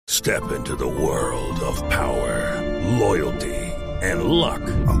Step into the world of power, loyalty, and luck.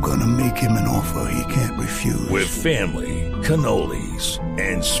 I'm gonna make him an offer he can't refuse. With family, cannolis,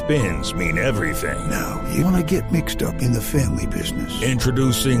 and spins mean everything. Now, you wanna get mixed up in the family business.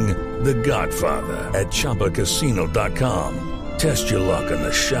 Introducing The Godfather at ChumbaCasino.com. Test your luck in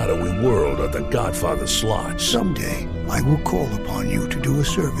the shadowy world of The Godfather slot. Someday, I will call upon you to do a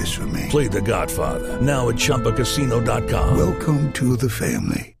service for me. Play The Godfather now at ChumbaCasino.com. Welcome to the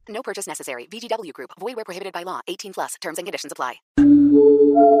family. No purchase necessary. VGW Group. Void where prohibited by law. 18 plus. Terms and conditions apply.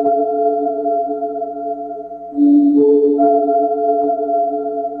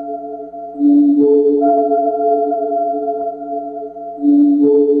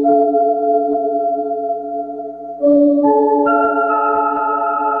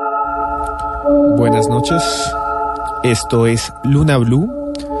 Buenas noches, esto es Luna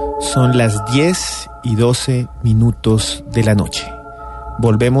Blue, son las 10:12 de la noche.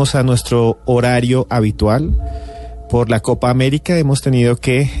 Volvemos a nuestro horario habitual. Por la Copa América hemos tenido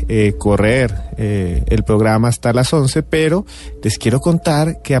que correr el programa hasta las 11, pero les quiero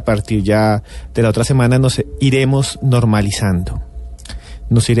contar que a partir ya de la otra semana nos iremos normalizando.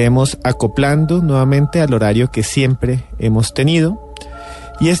 Nos iremos acoplando nuevamente al horario que siempre hemos tenido.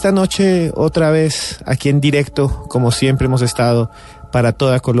 Y esta noche, otra vez, aquí en directo, como siempre hemos estado para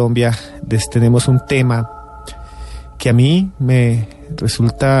toda Colombia, tenemos un tema que a mí me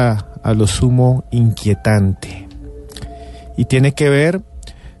resulta a lo sumo inquietante. Y tiene que ver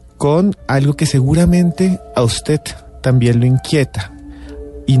con algo que seguramente a usted también lo inquieta.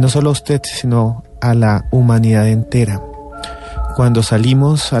 Y no solo a usted, sino a la humanidad entera. Cuando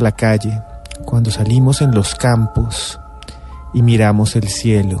salimos a la calle, cuando salimos en los campos y miramos el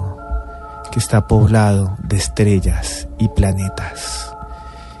cielo, que está poblado de estrellas y planetas.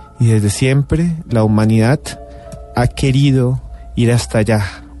 Y desde siempre la humanidad ha querido ir hasta allá,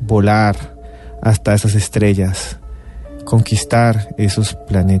 volar hasta esas estrellas, conquistar esos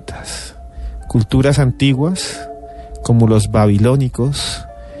planetas. Culturas antiguas, como los babilónicos,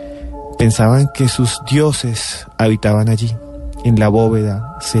 pensaban que sus dioses habitaban allí, en la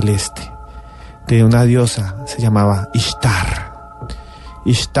bóveda celeste. De una diosa se llamaba Ishtar.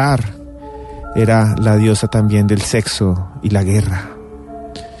 Ishtar era la diosa también del sexo y la guerra.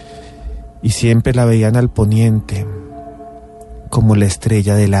 Y siempre la veían al poniente como la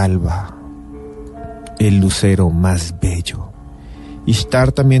estrella del alba, el lucero más bello.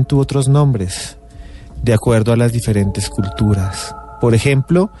 Ishtar también tuvo otros nombres, de acuerdo a las diferentes culturas. Por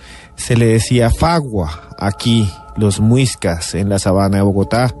ejemplo, se le decía Fagua aquí, los muiscas en la sabana de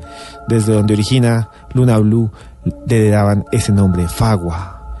Bogotá, desde donde origina Luna Blue, le daban ese nombre,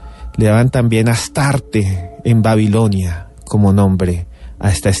 Fagua. Le daban también Astarte en Babilonia como nombre a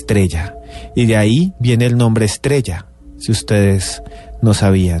esta estrella. Y de ahí viene el nombre estrella, si ustedes no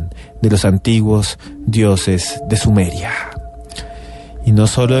sabían, de los antiguos dioses de Sumeria. Y no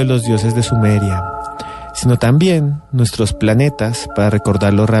solo de los dioses de Sumeria, sino también nuestros planetas, para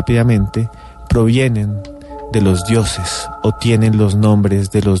recordarlo rápidamente, provienen de los dioses o tienen los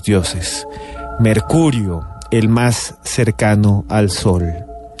nombres de los dioses. Mercurio, el más cercano al Sol,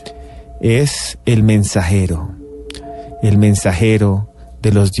 es el mensajero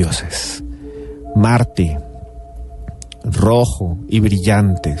de los dioses. Marte, rojo y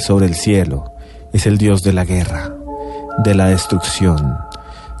brillante sobre el cielo, es el dios de la guerra, de la destrucción.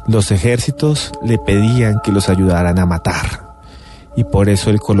 Los ejércitos le pedían que los ayudaran a matar, y por eso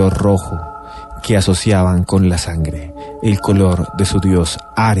el color rojo que asociaban con la sangre, el color de su dios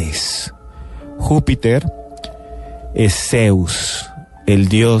Ares. Júpiter es Zeus, el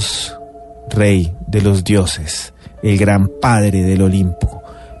dios rey de los dioses, el gran padre del Olimpo,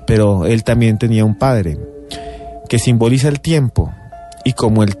 pero él también tenía un padre que simboliza el tiempo, y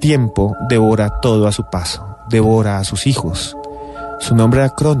como el tiempo devora todo a su paso, devora a sus hijos. Su nombre era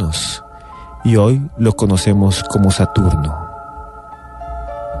Cronos, y hoy lo conocemos como Saturno.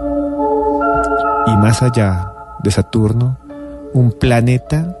 Y más allá de Saturno, un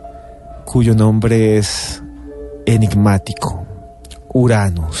planeta cuyo nombre es enigmático,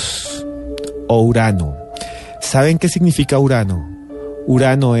 Uranus o Urano. ¿Saben qué significa Urano?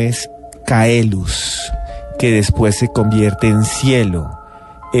 Urano es Caelus, que después se convierte en cielo.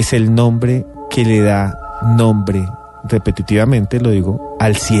 Es el nombre que le da nombre, repetitivamente lo digo,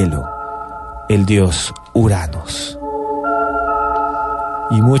 al cielo, el dios Uranus.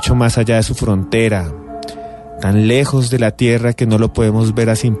 Y mucho más allá de su frontera, tan lejos de la Tierra que no lo podemos ver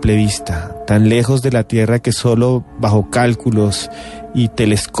a simple vista, tan lejos de la Tierra que solo bajo cálculos y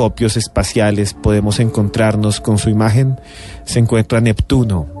telescopios espaciales podemos encontrarnos con su imagen, se encuentra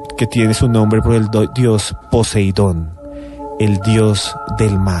Neptuno, que tiene su nombre por el dios Poseidón, el dios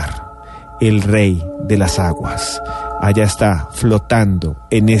del mar, el rey de las aguas. Allá está, flotando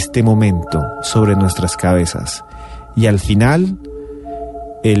en este momento sobre nuestras cabezas. Y al final,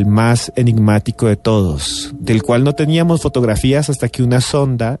 el más enigmático de todos, del cual no teníamos fotografías hasta que una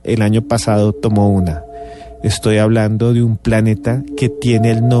sonda el año pasado tomó una. Estoy hablando de un planeta que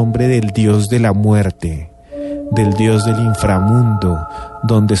tiene el nombre del dios de la muerte, del dios del inframundo,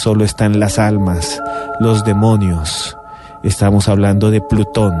 donde solo están las almas, los demonios. Estamos hablando de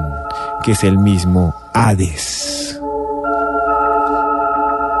Plutón, que es el mismo Hades.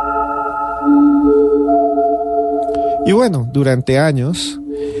 Y bueno, durante años,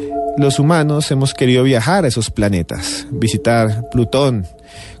 los humanos hemos querido viajar a esos planetas, visitar Plutón,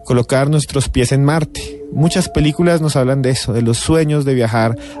 colocar nuestros pies en Marte. Muchas películas nos hablan de eso, de los sueños de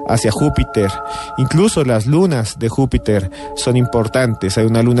viajar hacia Júpiter. Incluso las lunas de Júpiter son importantes. Hay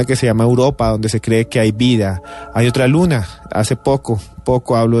una luna que se llama Europa, donde se cree que hay vida. Hay otra luna, hace poco,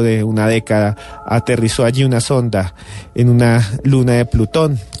 hablo de una década, aterrizó allí una sonda en una luna de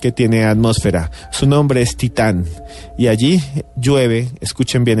Plutón que tiene atmósfera. Su nombre es Titán. Y allí llueve,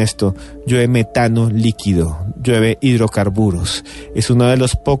 escuchen bien esto, llueve metano líquido, llueve hidrocarburos. Es uno de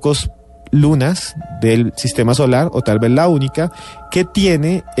los pocos lunas del sistema solar, o tal vez la única, que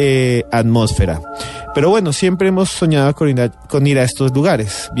tiene atmósfera. Pero bueno, siempre hemos soñado con ir a estos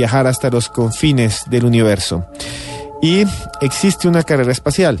lugares, viajar hasta los confines del universo. Y existe una carrera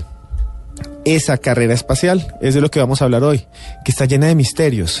espacial. Esa carrera espacial es de lo que vamos a hablar hoy, que está llena de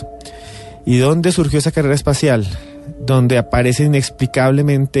misterios. ¿Y dónde surgió esa carrera espacial? Donde aparecen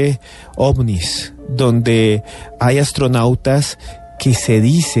inexplicablemente ovnis, donde hay astronautas que se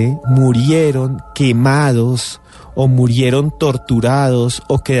dice murieron quemados o murieron torturados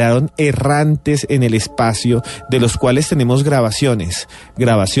o quedaron errantes en el espacio, de los cuales tenemos grabaciones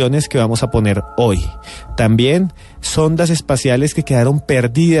que vamos a poner hoy. También sondas espaciales que quedaron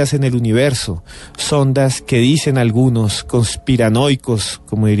perdidas en el universo, sondas que dicen algunos conspiranoicos,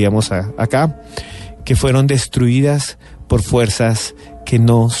 como diríamos acá, que fueron destruidas por fuerzas que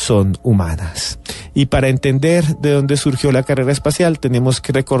no son humanas. Y para entender de dónde surgió la carrera espacial, tenemos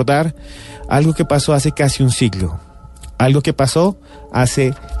que recordar algo que pasó hace casi un siglo, algo que pasó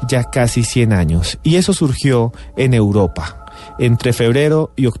hace ya casi 100 años, y eso surgió en Europa, entre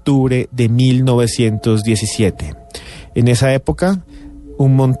febrero y octubre de 1917. En esa época,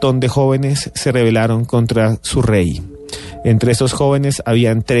 un montón de jóvenes se rebelaron contra su rey. Entre esos jóvenes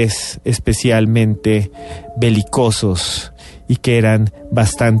habían 3 especialmente belicosos y que eran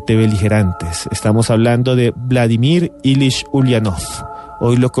bastante beligerantes. Estamos hablando de Vladimir Ilich Ulyanov,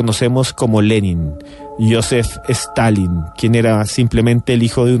 hoy lo conocemos como Lenin, Joseph Stalin, quien era simplemente el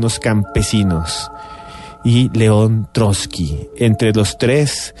hijo de unos campesinos, y León Trotsky. Entre los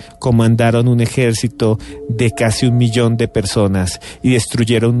 3 comandaron un ejército de casi 1 millón de personas y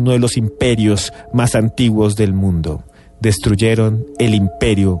destruyeron uno de los imperios más antiguos del mundo. Destruyeron el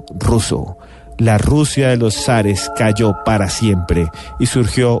imperio ruso. La Rusia de los zares cayó para siempre y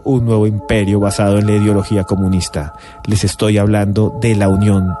surgió un nuevo imperio basado en la ideología comunista. Les estoy hablando de la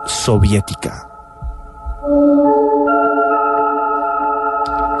Unión Soviética.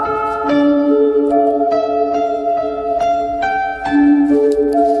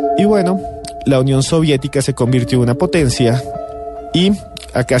 Y bueno, la Unión Soviética se convirtió en una potencia y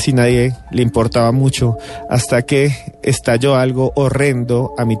a casi nadie le importaba mucho hasta que estalló algo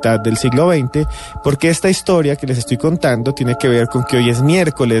horrendo a mitad del siglo XX, porque esta historia que les estoy contando tiene que ver con que hoy es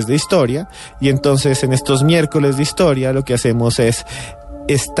miércoles de historia, y entonces en estos miércoles de historia lo que hacemos es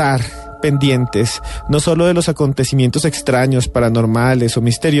estar pendientes no solo de los acontecimientos extraños, paranormales o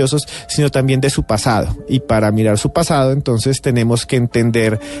misteriosos, sino también de su pasado. Y para mirar su pasado, entonces tenemos que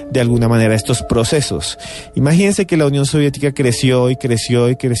entender de alguna manera estos procesos. Imagínense que la Unión Soviética creció y creció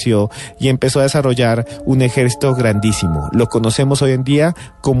y creció y empezó a desarrollar un ejército grandísimo. Lo conocemos hoy en día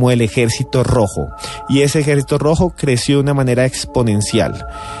como el Ejército Rojo. Y ese Ejército Rojo creció de una manera exponencial.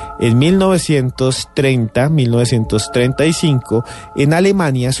 En 1935, en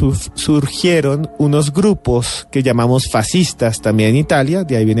Alemania surgieron unos grupos que llamamos fascistas, también en Italia,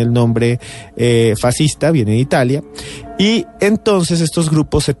 de ahí viene el nombre fascista, viene de Italia, y entonces estos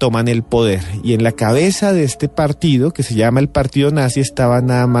grupos se toman el poder, y en la cabeza de este partido, que se llama el Partido Nazi, estaba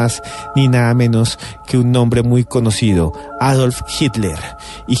nada más ni nada menos que un nombre muy conocido, Adolf Hitler.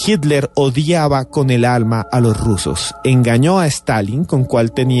 Y Hitler odiaba con el alma a los rusos, engañó a Stalin, con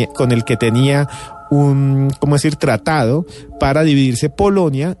el que tenía un, tratado para dividirse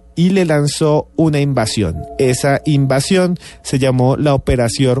Polonia, y le lanzó una invasión. Esa invasión se llamó la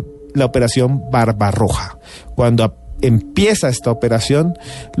Operación Barbarroja. Cuando empieza esta operación.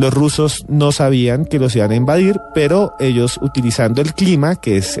 Los rusos no sabían que los iban a invadir, pero ellos, utilizando el clima,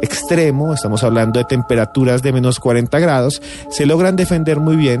 que es extremo, estamos hablando de temperaturas de menos 40 grados, se logran defender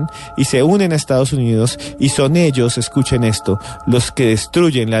muy bien y se unen a Estados Unidos, y son ellos, escuchen esto, los que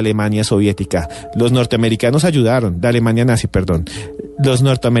destruyen la Alemania soviética. Los norteamericanos ayudaron, la Alemania nazi, perdón. Los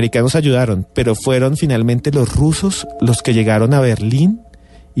norteamericanos ayudaron, pero fueron finalmente los rusos los que llegaron a Berlín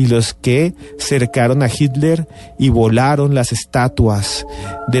y los que cercaron a Hitler y volaron las estatuas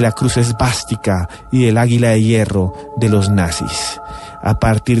de la cruz esvástica y del águila de hierro de los nazis. A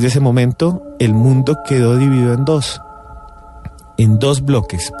partir de ese momento, el mundo quedó dividido en dos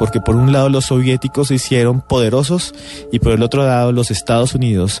bloques, porque por un lado los soviéticos se hicieron poderosos y por el otro lado los Estados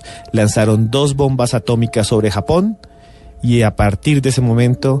Unidos lanzaron 2 bombas atómicas sobre Japón, y a partir de ese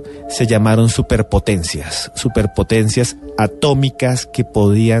momento se llamaron superpotencias atómicas que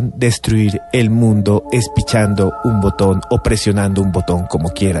podían destruir el mundo espichando un botón o presionando un botón, como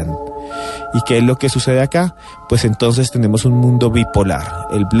quieran. ¿Y qué es lo que sucede acá? Pues entonces tenemos un mundo bipolar,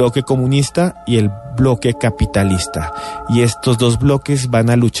 el bloque comunista y el bloque capitalista, y estos 2 bloques van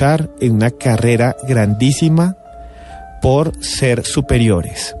a luchar en una carrera grandísima por ser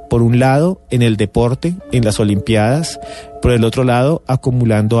superiores. Por un lado, en el deporte, en las Olimpiadas; por el otro lado,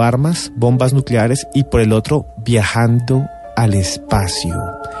 acumulando armas, bombas nucleares; y por el otro, viajando al espacio.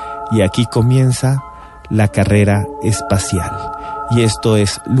 Y aquí comienza la carrera espacial. Y esto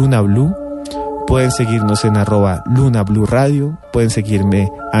es Luna Blue. Pueden seguirnos en @Luna Blue Radio. Pueden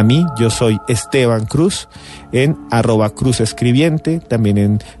seguirme a mí, yo soy Esteban Cruz, en @Cruz Escribiente, también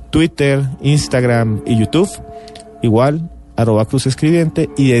en Twitter, Instagram y YouTube. Igual, @Cruz Escribiente,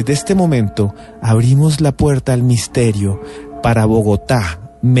 y desde este momento abrimos la puerta al misterio para Bogotá,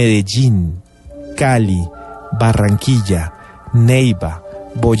 Medellín, Cali, Barranquilla, Neiva,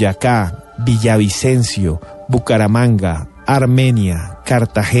 Boyacá, Villavicencio, Bucaramanga, Armenia,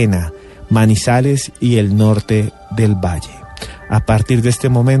 Cartagena, Manizales y el norte del Valle. A partir de este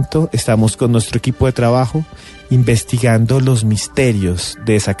momento estamos con nuestro equipo de trabajo investigando los misterios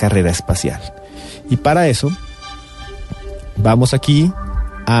de esa carrera espacial. Y para eso vamos aquí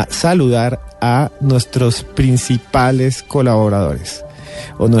a saludar a nuestros principales colaboradores,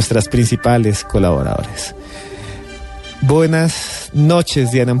 o nuestras principales colaboradores. Buenas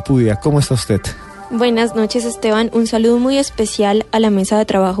noches, Diana Ampudia, ¿cómo está usted? Buenas noches, Esteban. Un saludo muy especial a la mesa de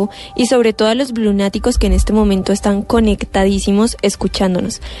trabajo y sobre todo a los blunáticos que en este momento están conectadísimos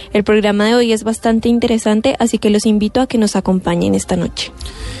escuchándonos. El programa de hoy es bastante interesante, así que los invito a que nos acompañen esta noche.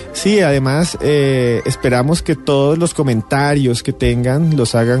 Sí, además esperamos que todos los comentarios que tengan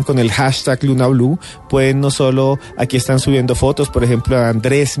los hagan con el hashtag LunaBlue. Pueden no solo, aquí están subiendo fotos, por ejemplo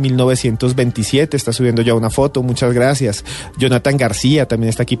Andrés 1927 está subiendo ya una foto, muchas gracias. Jonathan García también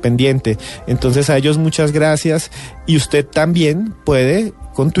está aquí pendiente. Entonces a ellos muchas gracias, y usted también puede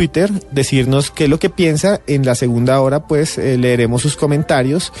con Twitter decirnos qué es lo que piensa. En la segunda hora pues leeremos sus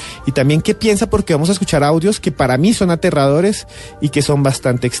comentarios, y también qué piensa, porque vamos a escuchar audios que para mí son aterradores y que son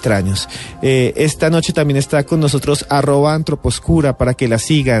bastante extraños. Esta noche también está con nosotros @Antroposcura para que la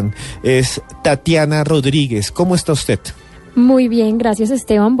sigan, es Tatiana Rodríguez. ¿Cómo está usted? Muy bien, gracias,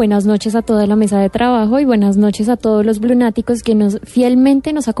 Esteban. Buenas noches a toda la mesa de trabajo y buenas noches a todos los blunáticos que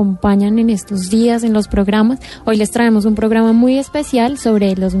fielmente nos acompañan en estos días en los programas. Hoy les traemos un programa muy especial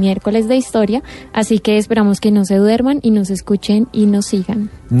sobre los miércoles de historia, así que esperamos que no se duerman y nos escuchen y nos sigan.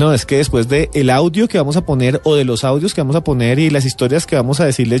 No, es que después de el audio que vamos a poner, o de los audios que vamos a poner y las historias que vamos a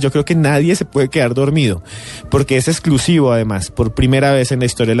decirles, yo creo que nadie se puede quedar dormido, porque es exclusivo además, por primera vez en la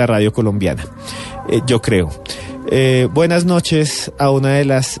historia de la radio colombiana, yo creo. Buenas noches a una de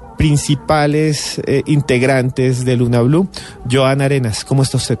las principales integrantes de Luna Blue, Joana Arenas. ¿Cómo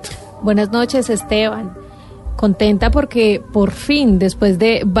está usted? Buenas noches, Esteban. Contenta porque por fin, después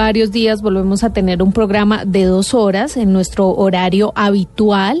de varios días, volvemos a tener un programa de 2 horas en nuestro horario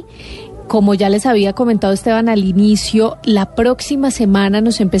habitual. Como ya les había comentado, Esteban, al inicio, la próxima semana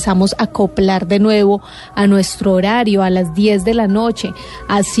nos empezamos a acoplar de nuevo a nuestro horario a las 10 de la noche.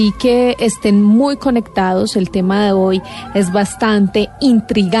 Así que estén muy conectados. El tema de hoy es bastante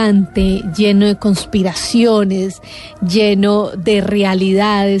intrigante, lleno de conspiraciones, lleno de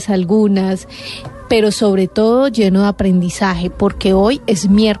realidades algunas, pero sobre todo lleno de aprendizaje, porque hoy es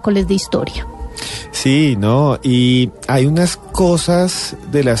miércoles de historia. Sí, no, y hay unas cosas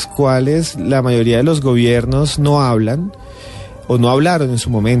de las cuales la mayoría de los gobiernos no hablan, o no hablaron en su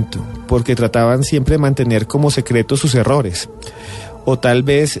momento, porque trataban siempre de mantener como secretos sus errores, o tal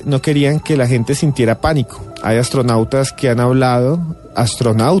vez no querían que la gente sintiera pánico. Hay astronautas que han hablado,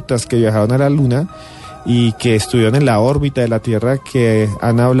 astronautas que viajaron a la Luna, y que estuvieron en la órbita de la Tierra, que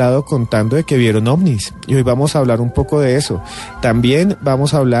han hablado contando de que vieron ovnis. Y hoy vamos a hablar un poco de eso. También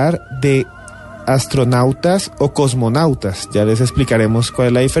vamos a hablar de astronautas o cosmonautas, ya les explicaremos cuál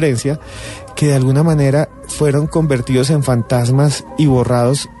es la diferencia, que de alguna manera fueron convertidos en fantasmas y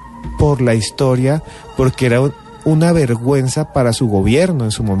borrados por la historia porque era una vergüenza para su gobierno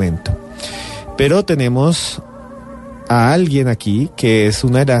en su momento. Pero tenemos a alguien aquí que es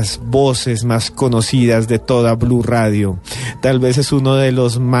una de las voces más conocidas de toda Blue Radio. Tal vez es uno de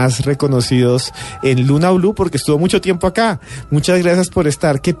los más reconocidos en Luna Blue porque estuvo mucho tiempo acá. Muchas gracias por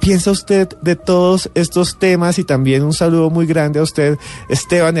estar. ¿Qué piensa usted de todos estos temas? Y también un saludo muy grande a usted,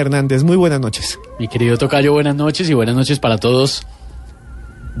 Esteban Hernández. Muy buenas noches. Mi querido tocayo, buenas noches y buenas noches para todos.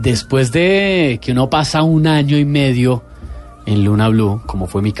 Después de que uno pasa 1 año y medio en Luna Blue, como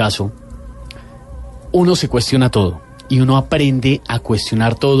fue mi caso, uno se cuestiona todo. Y uno aprende a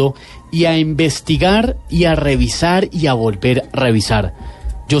cuestionar todo y a investigar y a revisar y a volver a revisar.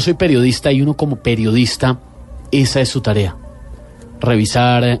 Yo soy periodista y uno como periodista, esa es su tarea.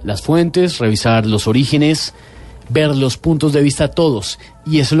 Revisar las fuentes, revisar los orígenes, ver los puntos de vista todos.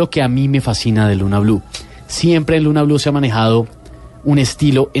 Y eso es lo que a mí me fascina de Luna Blue. Siempre en Luna Blue se ha manejado un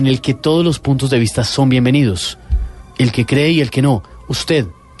estilo en el que todos los puntos de vista son bienvenidos. El que cree y el que no. Usted,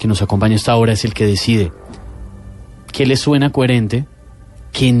 que nos acompaña esta hora, es el que decide. ¿Qué le suena coherente?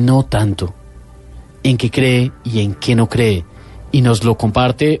 ¿Qué no tanto? ¿En qué cree y en qué no cree? Y nos lo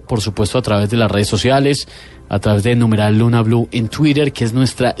comparte, por supuesto, a través de las redes sociales, a través de numeral Luna Blue en Twitter, que es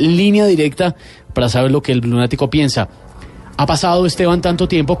nuestra línea directa para saber lo que el lunático piensa. Ha pasado, Esteban, tanto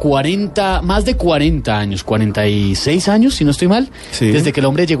tiempo, más de 40 años, 46 años, si no estoy mal, sí, desde que el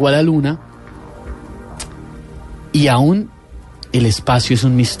hombre llegó a la luna. Y aún el espacio es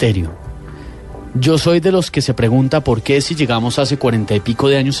un misterio. Yo soy de los que se pregunta por qué si llegamos hace 40 y pico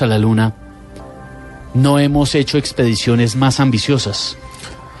de años a la luna, no hemos hecho expediciones más ambiciosas.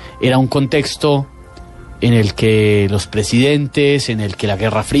 Era un contexto en el que los presidentes, en el que la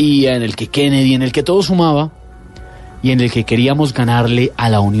Guerra Fría, en el que Kennedy, en el que todo sumaba y en el que queríamos ganarle a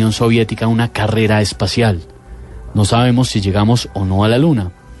la Unión Soviética una carrera espacial. No sabemos si llegamos o no a la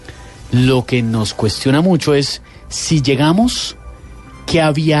luna. Lo que nos cuestiona mucho es si llegamos, ¿qué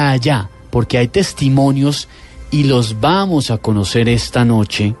había allá? Porque hay testimonios y los vamos a conocer esta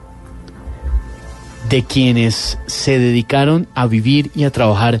noche de quienes se dedicaron a vivir y a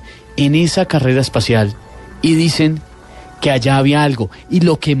trabajar en esa carrera espacial y dicen que allá había algo. Y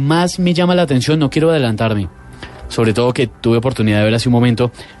lo que más me llama la atención, no quiero adelantarme, sobre todo que tuve oportunidad de ver hace un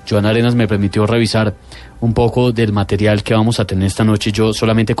momento, Joana Arenas me permitió revisar un poco del material que vamos a tener esta noche, yo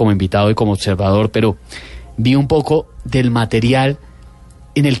solamente como invitado y como observador, pero vi un poco del material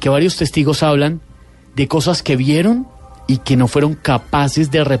en el que varios testigos hablan de cosas que vieron y que no fueron capaces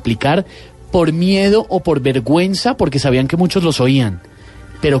de replicar por miedo o por vergüenza, porque sabían que muchos los oían,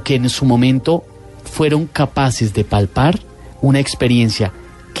 pero que en su momento fueron capaces de palpar una experiencia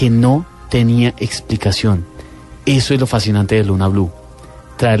que no tenía explicación. Eso es lo fascinante de Luna Blue,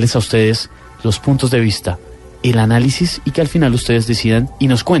 traerles a ustedes los puntos de vista, el análisis y que al final ustedes decidan y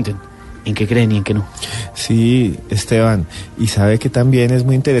nos cuenten en qué creen y en qué no. Sí, Esteban, y sabe que también es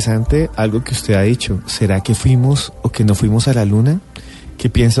muy interesante algo que usted ha dicho. ¿Será que fuimos o que no fuimos a la luna?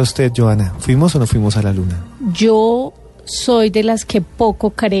 ¿Qué piensa usted, Joana? ¿Fuimos o no fuimos a la luna? Yo soy de las que poco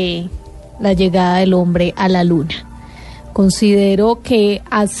cree la llegada del hombre a la luna. Considero que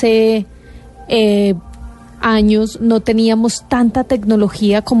hace años no teníamos tanta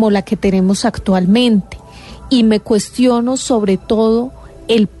tecnología como la que tenemos actualmente. Y me cuestiono sobre todo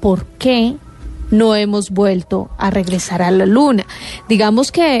el por qué no hemos vuelto a regresar a la luna.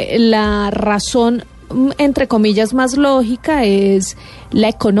 Digamos que la razón, entre comillas, más lógica es la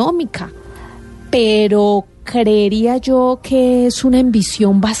económica, pero creería yo que es una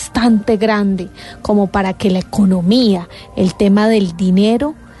ambición bastante grande como para que la economía, el tema del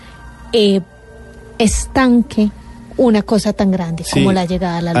dinero, estanque una cosa tan grande como la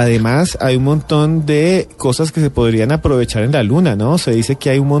llegada a la luna. Además, hay un montón de cosas que se podrían aprovechar en la luna, ¿no? Se dice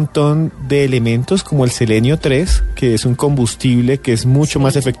que hay un montón de elementos como el selenio 3, que es un combustible que es mucho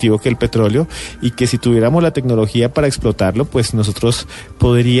más efectivo que el petróleo y que si tuviéramos la tecnología para explotarlo, pues nosotros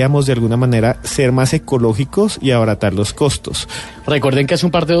podríamos de alguna manera ser más ecológicos y abaratar los costos. Recuerden que hace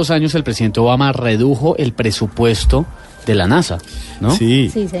un par de 2 años el presidente Obama redujo el presupuesto de la NASA, ¿no? Sí,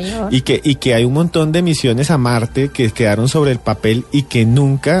 señor. Y que hay un montón de misiones a Marte que quedaron sobre el papel y que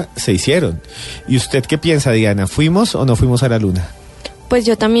nunca se hicieron. ¿Y usted qué piensa, Diana? ¿Fuimos o no fuimos a la luna? Pues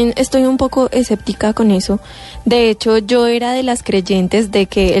yo también estoy un poco escéptica con eso. De hecho, yo era de las creyentes de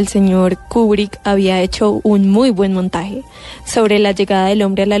que el señor Kubrick había hecho un muy buen montaje sobre la llegada del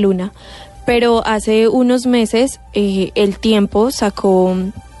hombre a la luna. pero hace unos meses El Tiempo sacó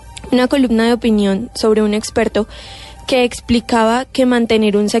una columna de opinión sobre un experto que explicaba que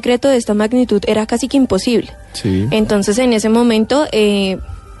mantener un secreto de esta magnitud era casi que imposible. Sí. Entonces, en ese momento,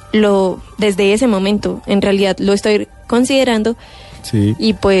 desde ese momento, en realidad lo estoy considerando. Sí.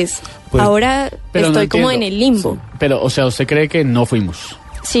 Y pues ahora estoy como en el limbo. Sí. Pero, o sea, ¿usted cree que no fuimos?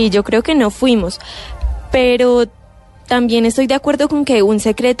 Sí, yo creo que no fuimos. Pero también estoy de acuerdo con que un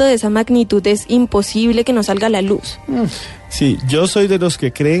secreto de esa magnitud es imposible que no salga a la luz. Sí, yo soy de los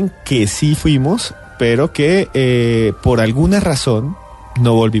que creen que sí fuimos, pero que por alguna razón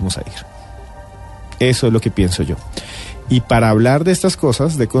no volvimos a ir. Eso es lo que pienso yo. Y para hablar de estas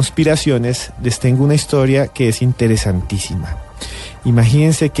cosas, de conspiraciones, les tengo una historia que es interesantísima.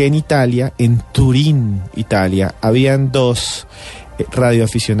 Imagínense que en Italia, en Turín, Italia, habían dos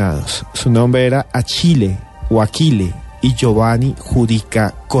radioaficionados. Su nombre era Achille y Giovanni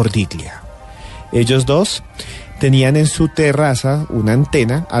Giudica Cordiglia. Ellos dos tenían en su terraza una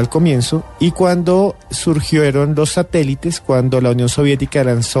antena al comienzo, y cuando surgieron los satélites, cuando la Unión Soviética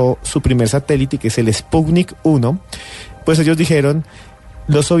lanzó su primer satélite, que es el Sputnik 1, pues ellos dijeron,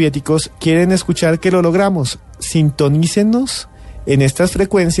 los soviéticos quieren escuchar que lo logramos, sintonícenos en estas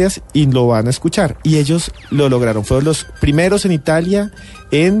frecuencias y lo van a escuchar. Y ellos lo lograron, fueron los primeros en Italia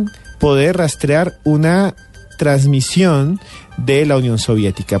en poder rastrear una transmisión de la Unión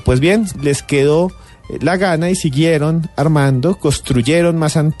Soviética. Pues bien, les quedó la gana y siguieron armando, construyeron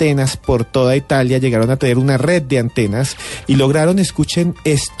más antenas por toda Italia, llegaron a tener una red de antenas y lograron, escuchen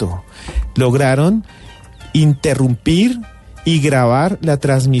esto, lograron interrumpir y grabar la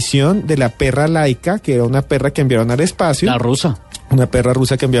transmisión de la perra Laika, que era una perra que enviaron al espacio. La rusa. Una perra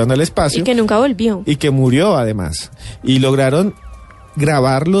rusa que enviaron al espacio. Y que nunca volvió. Y que murió además. Y lograron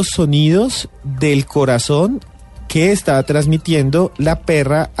grabar los sonidos del corazón que estaba transmitiendo la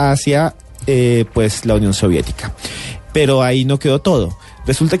perra hacia pues la Unión Soviética. Pero ahí no quedó todo.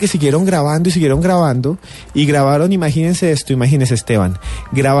 Resulta que siguieron grabando y grabaron, imagínense esto, imagínense Esteban,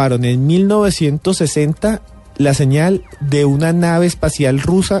 grabaron en 1960 la señal de una nave espacial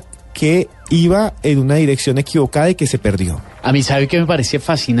rusa que iba en una dirección equivocada y que se perdió. A mí, ¿sabe qué me parece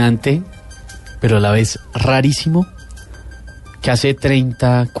fascinante, pero a la vez rarísimo? Que hace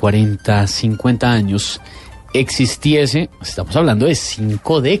 30, 40, 50 años existiese, estamos hablando de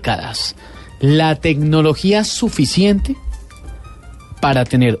 5 décadas, la tecnología suficiente para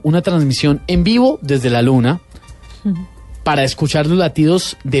tener una transmisión en vivo desde la Luna, para escuchar los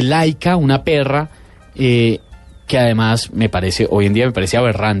latidos de Laika, una perra que además hoy en día me parece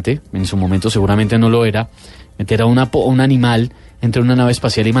aberrante, en su momento seguramente no lo era, meter a un animal entre una nave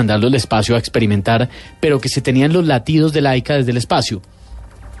espacial y mandarlo al espacio a experimentar, pero que se tenían los latidos de Laika desde el espacio.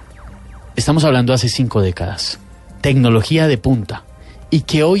 Estamos hablando hace 5 décadas. Tecnología de punta. Y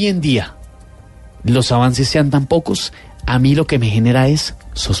que hoy en día los avances sean tan pocos, a mí lo que me genera es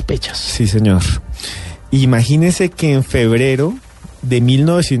sospechas. Sí, señor. Imagínese que en febrero de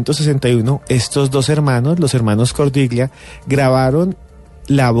 1961, estos dos hermanos, los hermanos Cordiglia, grabaron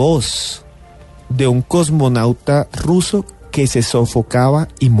la voz de un cosmonauta ruso que se sofocaba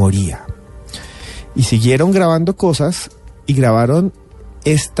y moría. Y siguieron grabando cosas y grabaron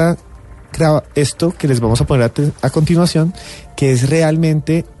esto que les vamos a poner a continuación, que es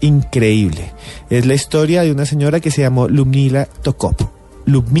realmente increíble. Es la historia de una señora que se llamó Ludmila Tokop.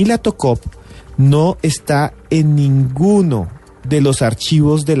 Ludmila Tokop no está en ninguno de los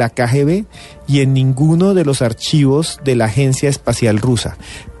archivos de la KGB y en ninguno de los archivos de la Agencia Espacial Rusa.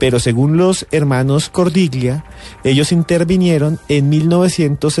 Pero según los hermanos Cordiglia, ellos intervinieron en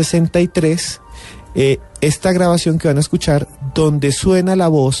 1963, esta grabación que van a escuchar, donde suena la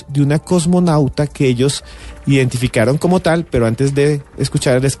voz de una cosmonauta que ellos identificaron como tal, pero antes de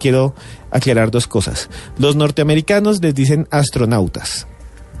escuchar les quiero aclarar 2 cosas. Los norteamericanos les dicen astronautas.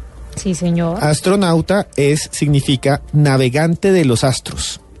 Sí, señor. Astronauta significa navegante de los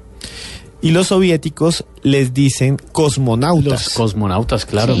astros. Y los soviéticos les dicen cosmonautas. Los cosmonautas,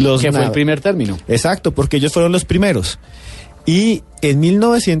 claro. Sí. Que fue el primer término. Exacto, porque ellos fueron los primeros. Y en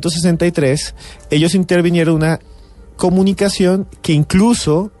 1963 ellos intervinieron una comunicación que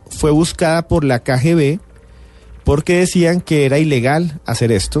incluso fue buscada por la KGB, porque decían que era ilegal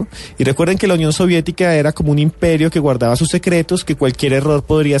hacer esto. Y recuerden que la Unión Soviética era como un imperio que guardaba sus secretos, que cualquier error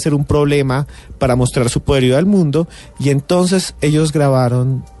podría ser un problema para mostrar su poderío al mundo. Y entonces ellos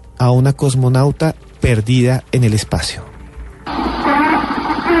grabaron a una cosmonauta perdida en el espacio.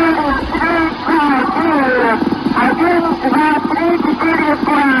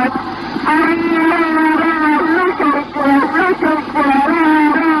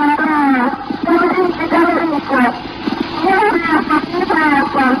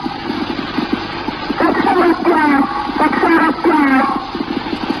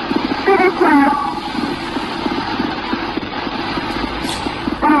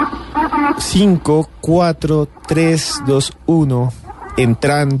 5, 4, 3, 2, 1.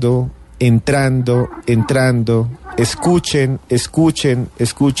 Entrando.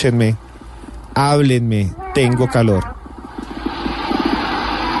 Escúchenme. Háblenme, tengo calor.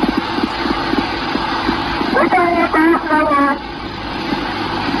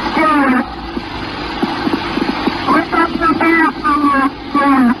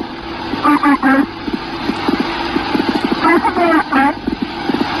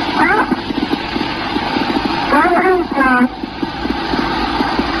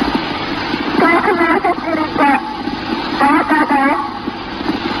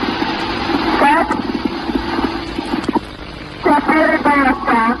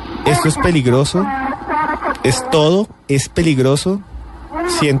 Esto es peligroso. Es peligroso.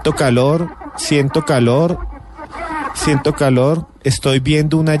 Siento calor. Estoy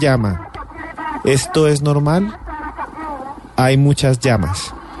viendo una llama. ¿Esto es normal? Hay muchas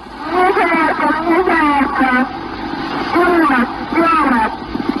llamas.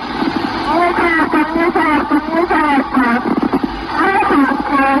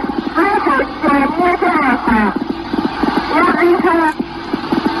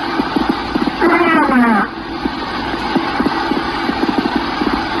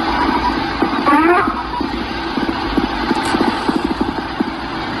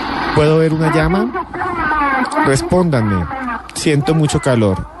 ¿Puedo ver una llama? Respóndanme. Siento mucho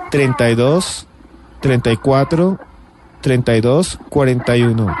calor. 32, 34, 32,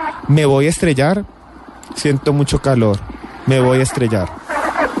 41. ¿Me voy a estrellar? Siento mucho calor. Me voy a estrellar.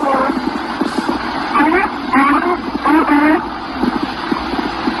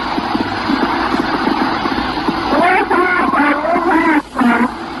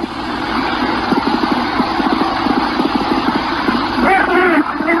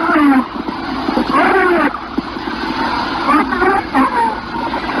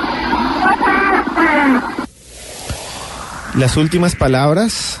 Las últimas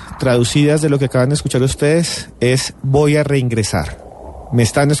palabras traducidas de lo que acaban de escuchar ustedes es voy a reingresar. ¿Me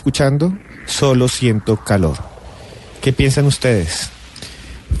están escuchando? Solo siento calor. ¿Qué piensan ustedes?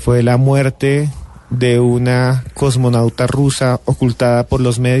 ¿Fue la muerte de una cosmonauta rusa ocultada por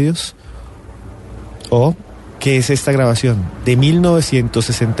los medios? ¿O qué es esta grabación de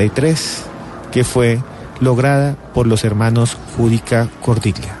 1963 que fue lograda por los hermanos Judica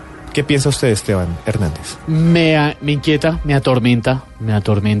Cordiglia? ¿Qué piensa usted, Esteban Hernández? Me inquieta, me atormenta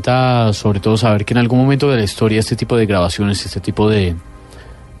sobre todo saber que en algún momento de la historia este tipo de grabaciones, este tipo de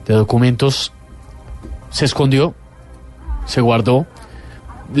documentos se escondió, se guardó.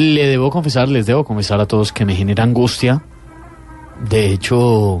 Les debo confesar a todos que me genera angustia. De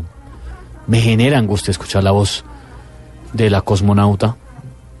hecho, me genera angustia escuchar la voz de la cosmonauta.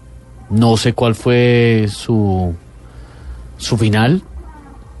 No sé cuál fue su final.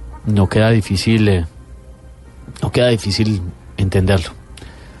 No queda difícil entenderlo,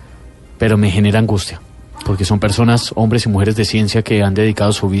 pero me genera angustia, porque son personas, hombres y mujeres de ciencia que han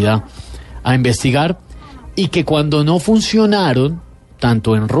dedicado su vida a investigar y que cuando no funcionaron,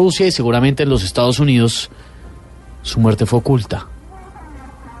 tanto en Rusia y seguramente en los Estados Unidos, su muerte fue oculta.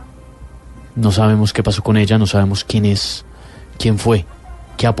 No sabemos qué pasó con ella, no sabemos quién es, quién fue,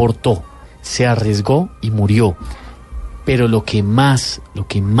 qué aportó, se arriesgó y murió. Pero lo que más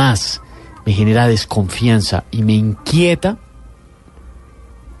me genera desconfianza y me inquieta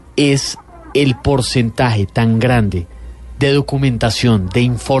es el porcentaje tan grande de documentación, de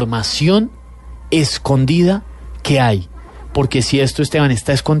información escondida que hay. Porque si esto, Esteban,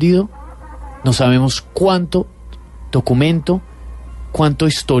 está escondido, no sabemos cuánto documento, cuánto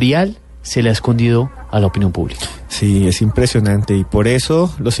historial se le ha escondido a la opinión pública. Sí, es impresionante y por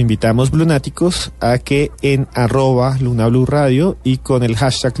eso los invitamos, blunáticos, a que en @LunaBluRadio y con el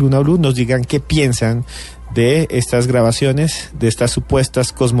hashtag LunaBlu nos digan qué piensan de estas grabaciones, de estas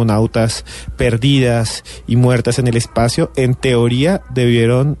supuestas cosmonautas perdidas y muertas en el espacio. En teoría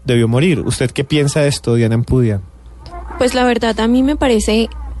debió morir. ¿Usted qué piensa de esto, Diana Ampudia? Pues la verdad a mí me parece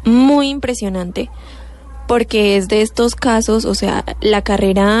muy impresionante, porque es de estos casos, o sea, la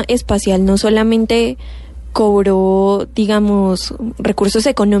carrera espacial no solamente cobró, digamos, recursos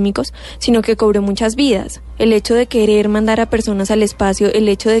económicos, sino que cobró muchas vidas. El hecho de querer mandar a personas al espacio, el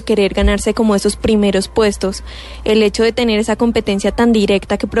hecho de querer ganarse como esos primeros puestos, el hecho de tener esa competencia tan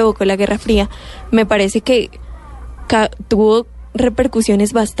directa que provocó la Guerra Fría, me parece que tuvo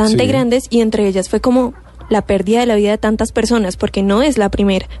repercusiones bastante grandes, y entre ellas fue como la pérdida de la vida de tantas personas, porque no es la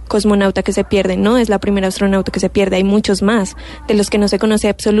primera cosmonauta que se pierde, no es la primera astronauta que se pierde, hay muchos más de los que no se conoce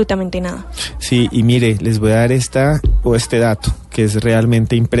absolutamente nada. Sí, y mire, les voy a dar este dato que es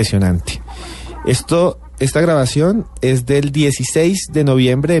realmente impresionante. Esto esta grabación es del 16 de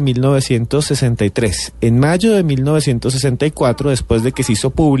noviembre de 1963. En mayo de 1964, después de que se hizo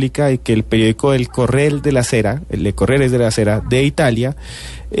pública y que el periódico El Corriere della Sera de Italia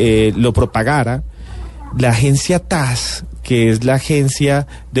lo propagara, la agencia TASS, que es la agencia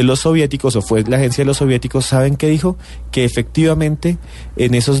de los soviéticos, o fue la agencia de los soviéticos, ¿saben qué dijo? Que efectivamente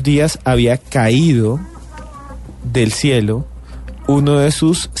en esos días había caído del cielo uno de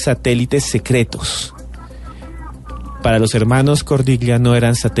sus satélites secretos. Para los hermanos Cordiglia no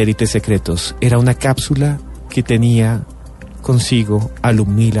eran satélites secretos, era una cápsula que tenía consigo a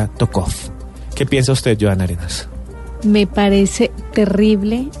Ludmila Tokov. ¿Qué piensa usted, Joana Arenas? Me parece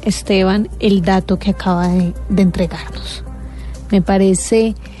terrible, Esteban, el dato que acaba de entregarnos. Me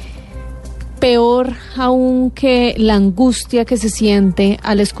parece peor aún que la angustia que se siente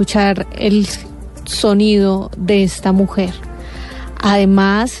al escuchar el sonido de esta mujer.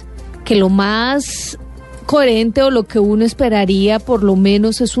 Además, que lo más coherente o lo que uno esperaría por lo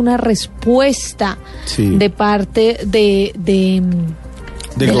menos es una respuesta de parte de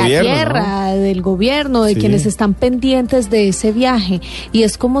la gobierno, tierra, ¿no? del gobierno, de quienes están pendientes de ese viaje. Y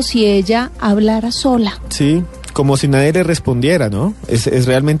es como si ella hablara sola. Sí, como si nadie le respondiera, ¿no? Es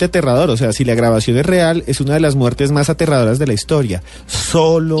realmente aterrador. O sea, si la grabación es real, es una de las muertes más aterradoras de la historia.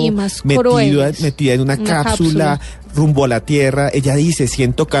 Solo metida en una cápsula rumbo a la tierra. Ella dice,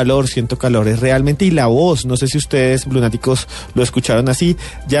 siento calor. Es realmente, y la voz, no sé si ustedes, lunáticos, lo escucharon así.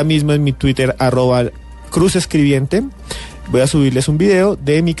 Ya mismo en mi Twitter, @cruzescribiente, voy a subirles un video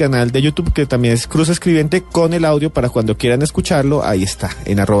de mi canal de YouTube, que también es Cruz Escribiente, con el audio para cuando quieran escucharlo. Ahí está,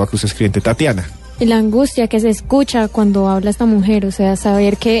 en @cruzescribiente. Tatiana. Y la angustia que se escucha cuando habla esta mujer, o sea,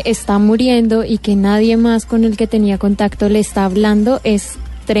 saber que está muriendo y que nadie más con el que tenía contacto le está hablando, es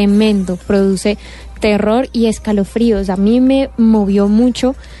tremendo, produce terror y escalofríos. A mí me movió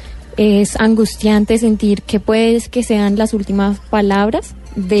mucho, es angustiante sentir que puede que sean las últimas palabras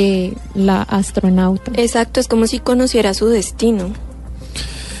de la astronauta. Exacto, es como si conociera su destino.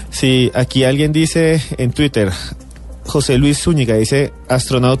 Sí, aquí alguien dice en Twitter, José Luis Zúñiga dice,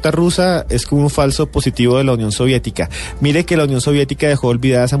 astronauta rusa es como un falso positivo de la Unión Soviética. Mire que la Unión Soviética dejó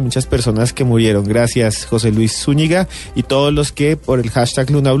olvidadas a muchas personas que murieron. Gracias, José Luis Zúñiga, y todos los que por el hashtag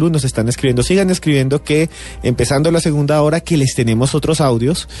LunaBlue nos están escribiendo. Sigan escribiendo, que empezando la segunda hora, que les tenemos otros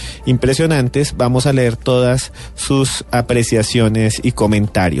audios impresionantes. Vamos a leer todas sus apreciaciones y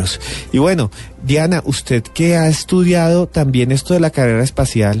comentarios. Y bueno, Diana, usted que ha estudiado también esto de la carrera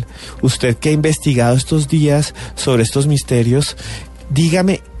espacial, usted que ha investigado estos días sobre estos misterios,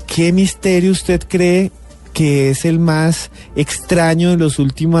 dígame, ¿qué misterio usted cree que es el más extraño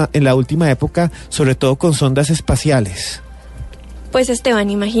en la última época, sobre todo con sondas espaciales? Pues Esteban,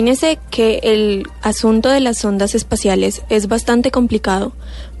 imagínese que el asunto de las sondas espaciales es bastante complicado,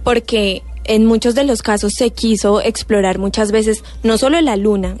 porque en muchos de los casos se quiso explorar muchas veces no solo la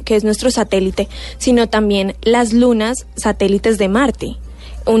Luna, que es nuestro satélite, sino también las lunas satélites de Marte.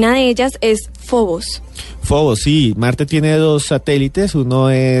 Una de ellas es Phobos. Phobos, sí. Marte tiene dos satélites, uno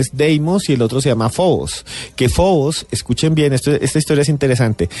es Deimos y el otro se llama Phobos. Que Phobos, escuchen bien, esta historia es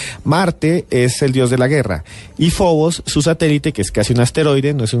interesante. Marte es el dios de la guerra y Phobos, su satélite, que es casi un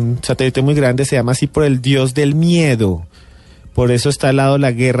asteroide, no es un satélite muy grande, se llama así por el dios del miedo. Por eso está al lado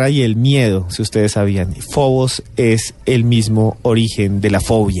la guerra y el miedo, si ustedes sabían. Phobos es el mismo origen de la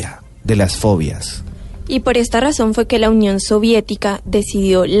fobia, de las fobias. Y por esta razón fue que la Unión Soviética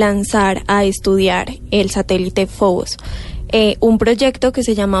decidió lanzar a estudiar el satélite Phobos. Un proyecto que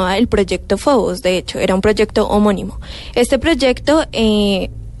se llamaba el Proyecto Phobos, de hecho, era un proyecto homónimo. Este proyecto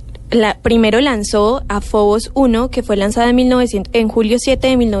primero lanzó a Phobos 1, que fue lanzada en julio 7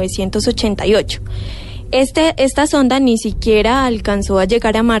 de 1988. Esta sonda ni siquiera alcanzó a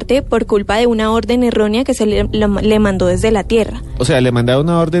llegar a Marte por culpa de una orden errónea que se le mandó desde la Tierra. O sea, le mandaron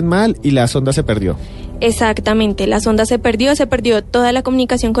una orden mal y la sonda se perdió. Exactamente, la sonda se perdió toda la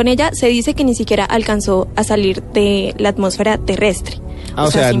comunicación con ella. Se dice que ni siquiera alcanzó a salir de la atmósfera terrestre.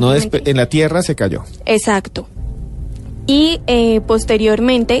 O sea, en la Tierra se cayó. Exacto. Y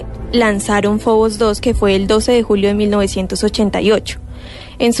posteriormente lanzaron Phobos 2, que fue el 12 de julio de 1988.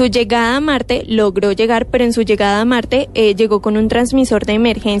 En su llegada a Marte logró llegar, pero en su llegada a Marte llegó con un transmisor de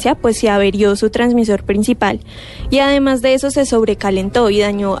emergencia, pues se averió su transmisor principal y además de eso se sobrecalentó y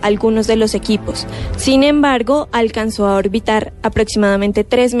dañó algunos de los equipos. Sin embargo, alcanzó a orbitar aproximadamente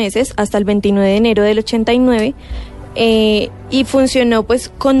 3 meses hasta el 29 de enero del 89 y funcionó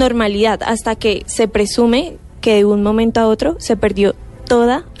pues con normalidad hasta que se presume que de un momento a otro se perdió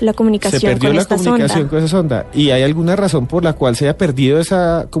toda la comunicación con esta sonda. ¿Y hay alguna razón por la cual se haya perdido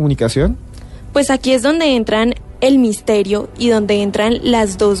esa comunicación? Pues aquí es donde entran el misterio y donde entran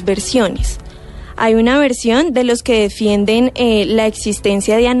las dos versiones. Hay una versión de los que defienden la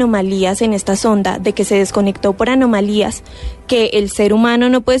existencia de anomalías en esta sonda, de que se desconectó por anomalías que el ser humano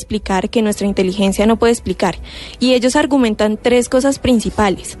no puede explicar, que nuestra inteligencia no puede explicar. Y ellos argumentan 3 cosas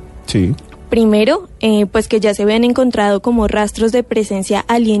principales. Sí. Primero, pues que ya se habían encontrado como rastros de presencia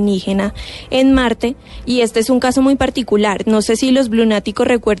alienígena en Marte, y este es un caso muy particular. No sé si los blunáticos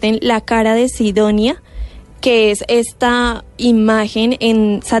recuerden la cara de Sidonia, que es esta imagen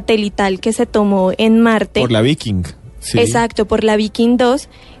en satelital que se tomó en Marte. Por la Viking. Sí. Exacto, por la Viking 2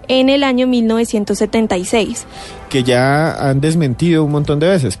 en el año 1976. Que ya han desmentido un montón de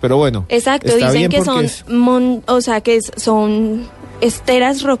veces, pero bueno. Exacto, dicen que son, son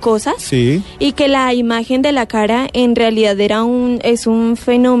esteras rocosas, sí, y que la imagen de la cara en realidad es un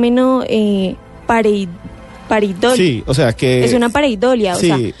fenómeno pareidolia. Sí, o sea que es una pareidolia,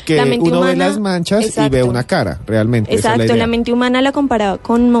 sí, o sea, que la mente uno humana, ve las manchas, exacto, y ve una cara, realmente. Exacto, esa es la mente humana la comparaba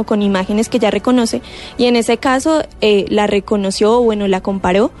con imágenes que ya reconoce, y en ese caso la reconoció, la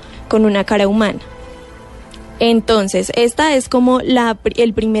comparó con una cara humana. Entonces, esta es como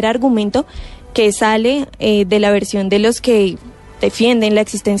el primer argumento que sale de la versión de los que defienden la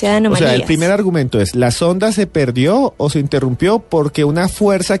existencia de anomalías. O sea, el primer argumento es, la sonda se perdió o se interrumpió porque una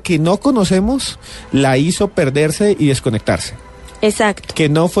fuerza que no conocemos la hizo perderse y desconectarse. Exacto. Que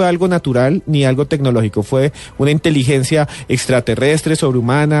no fue algo natural ni algo tecnológico, fue una inteligencia extraterrestre,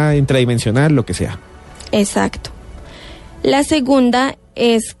 sobrehumana, intradimensional, lo que sea. Exacto. La segunda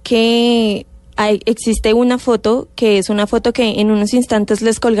es que existe una foto, que es una foto que en unos instantes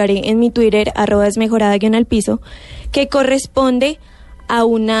les colgaré en mi Twitter, @desmejorada_al-piso, que corresponde a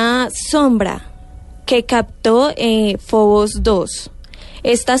una sombra que captó Phobos 2.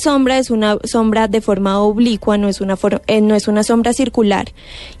 Esta sombra es una sombra de forma oblicua, no es una sombra circular.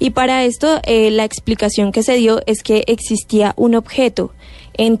 Y para esto la explicación que se dio es que existía un objeto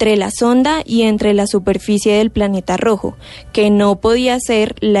entre la sonda y entre la superficie del planeta rojo, que no podía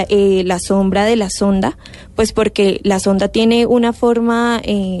ser la sombra de la sonda, pues porque la sonda tiene una forma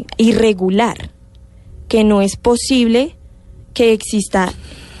irregular, que no es posible que exista,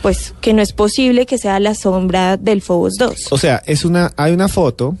 pues que no es posible que sea la sombra del Phobos 2. O sea, hay una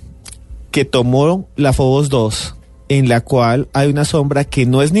foto que tomó la Phobos 2, en la cual hay una sombra que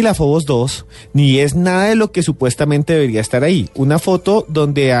no es ni la Phobos 2, ni es nada de lo que supuestamente debería estar ahí. Una foto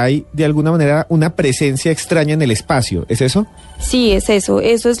donde hay, de alguna manera, una presencia extraña en el espacio. ¿Es eso? Sí, es eso.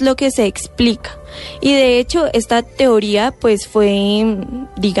 Eso es lo que se explica. Y de hecho, esta teoría, pues, fue,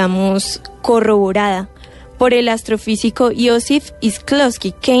 digamos, corroborada por el astrofísico Joseph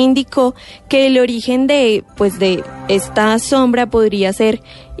Isklowski, que indicó que el origen de esta sombra podría ser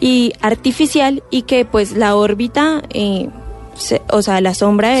artificial, y que pues la órbita, la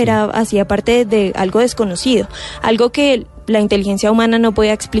sombra hacía parte de algo desconocido, algo que la inteligencia humana no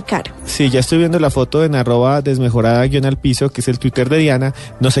puede explicar. Sí, ya estoy viendo la foto en @desmejorada_al-piso, que es el Twitter de Diana.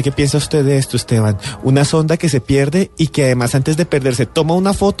 No sé qué piensa usted de esto, Esteban. Una sonda que se pierde y que además antes de perderse toma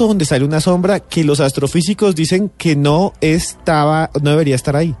una foto donde sale una sombra que los astrofísicos dicen que no debería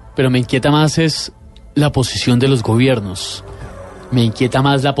estar ahí. Pero me inquieta más es la posición de los gobiernos. Me inquieta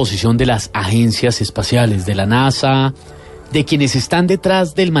más la posición de las agencias espaciales, de la NASA, de quienes están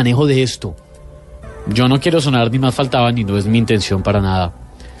detrás del manejo de esto. Yo no quiero sonar, ni más faltaba, ni no es mi intención para nada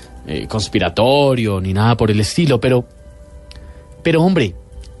conspiratorio, ni nada por el estilo, pero hombre,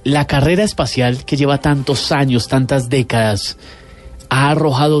 la carrera espacial que lleva tantos años, tantas décadas, ha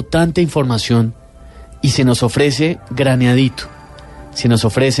arrojado tanta información y se nos ofrece graneadito. Se nos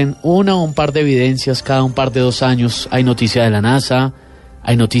ofrecen una o un par de evidencias cada un par de 2 años. Hay noticia de la NASA,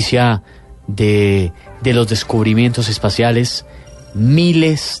 hay noticia de los descubrimientos espaciales.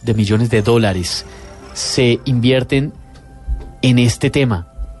 Miles de millones de dólares se invierten en este tema.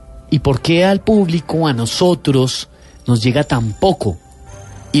 ¿Y por qué al público, a nosotros, nos llega tan poco?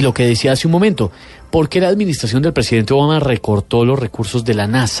 Y lo que decía hace un momento, ¿por qué la administración del presidente Obama recortó los recursos de la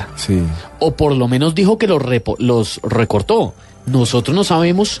NASA? Sí. O por lo menos dijo que los recortó. Nosotros no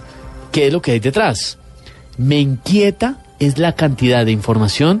sabemos qué es lo que hay detrás. Me inquieta es la cantidad de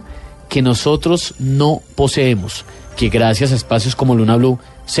información que nosotros no poseemos, que gracias a espacios como Luna Blue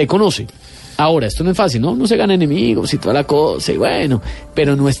se conoce. Ahora, esto no es fácil, ¿no? No se gana enemigos y toda la cosa, y bueno,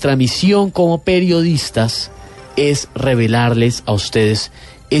 pero nuestra misión como periodistas es revelarles a ustedes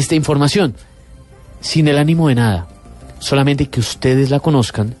esta información, sin el ánimo de nada, solamente que ustedes la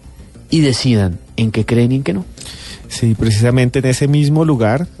conozcan y decidan en qué creen y en qué no. Sí, precisamente en ese mismo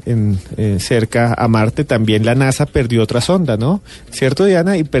lugar, cerca a Marte, también la NASA perdió otra sonda, ¿no? ¿Cierto,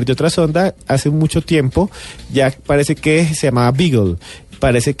 Diana? Y perdió otra sonda hace mucho tiempo, ya parece que se llamaba Beagle.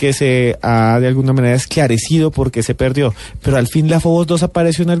 parece que se ha de alguna manera esclarecido por qué se perdió. Pero al fin, ¿la Phobos 2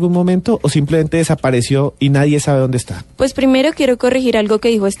 apareció en algún momento o simplemente desapareció y nadie sabe dónde está? Pues primero quiero corregir algo que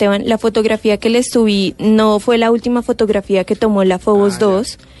dijo Esteban. La fotografía que les subí no fue la última fotografía que tomó la Phobos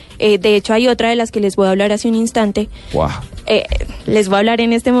 2. De hecho, hay otra de las que les voy a hablar hace un instante. Wow. Les voy a hablar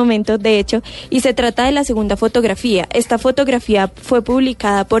en este momento, de hecho, y se trata de la segunda fotografía. Esta fotografía fue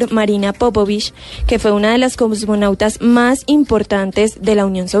publicada por Marina Popovich, que fue una de las cosmonautas más importantes de la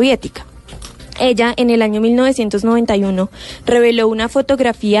Unión Soviética. Ella, en el año 1991, reveló una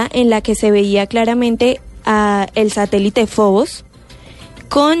fotografía en la que se veía claramente el satélite Phobos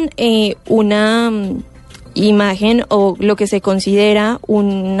con una imagen o lo que se considera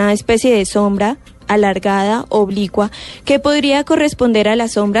una especie de sombra alargada, oblicua, que podría corresponder a la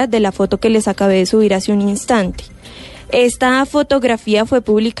sombra de la foto que les acabé de subir hace un instante. Esta fotografía fue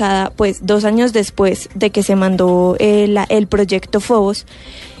publicada pues 2 años después de que se mandó el proyecto Phobos,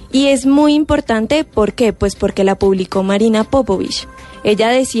 y es muy importante. ¿Por qué? Pues porque la publicó Marina Popovich. Ella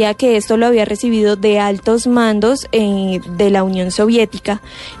decía que esto lo había recibido de altos mandos de la Unión Soviética,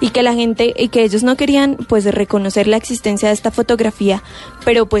 y que la gente, y que ellos no querían pues reconocer la existencia de esta fotografía,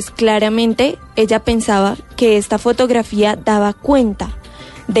 pero pues claramente ella pensaba que esta fotografía daba cuenta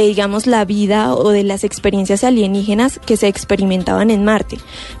de, digamos, la vida o de las experiencias alienígenas que se experimentaban en Marte,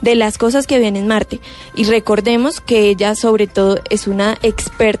 de las cosas que ven en Marte. Y recordemos que ella sobre todo es una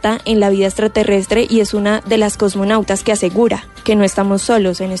experta en la vida extraterrestre y es una de las cosmonautas que asegura que no estamos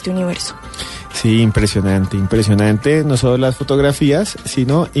solos en este universo. Sí, impresionante, impresionante, no solo las fotografías,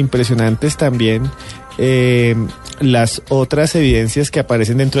 sino impresionantes también las otras evidencias que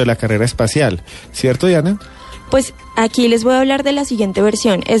aparecen dentro de la carrera espacial, ¿cierto, Diana? Pues aquí les voy a hablar de la siguiente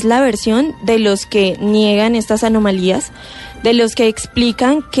versión. Es la versión de los que niegan estas anomalías, de los que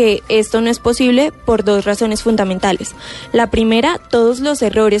explican que esto no es posible por 2 razones fundamentales. La primera, todos los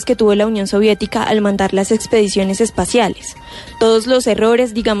errores que tuvo la Unión Soviética al mandar las expediciones espaciales. Todos los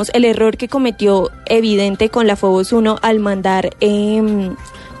errores, digamos, el error que cometió evidente con la Phobos 1 al mandar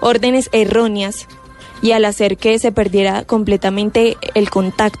órdenes erróneas y al hacer que se perdiera completamente el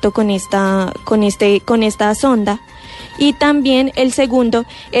contacto con esta sonda. Y también el segundo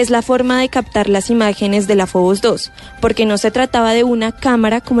es la forma de captar las imágenes de la Phobos 2, porque no se trataba de una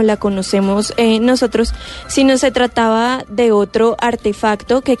cámara como la conocemos nosotros, sino se trataba de otro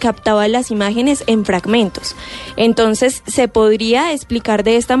artefacto que captaba las imágenes en fragmentos. Entonces se podría explicar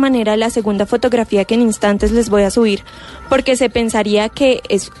de esta manera la segunda fotografía que en instantes les voy a subir, porque se pensaría que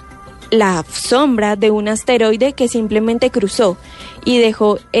es la sombra de un asteroide que simplemente cruzó y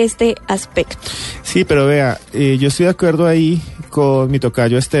dejó este aspecto. Sí, pero vea, yo estoy de acuerdo ahí con mi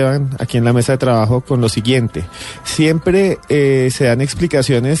tocayo Esteban, aquí en la mesa de trabajo, con lo siguiente. Siempre se dan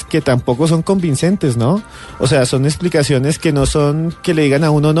explicaciones que tampoco son convincentes, ¿no? O sea, son explicaciones que no son que le digan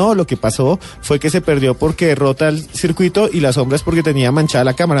a uno, no, lo que pasó fue que se perdió porque rota el circuito y la sombra es porque tenía manchada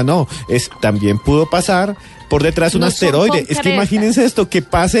la cámara. No, también pudo pasar por detrás un asteroide. Es que imagínense esto, que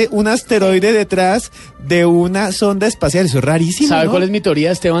pase un asteroide detrás de una sonda espacial. Eso es rarísimo, ¿Sabe ¿no? cuál es mi teoría,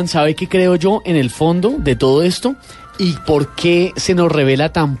 Esteban? ¿Sabe qué creo yo en el fondo de todo esto? ¿Y por qué se nos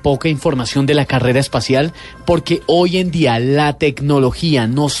revela tan poca información de la carrera espacial? Porque hoy en día la tecnología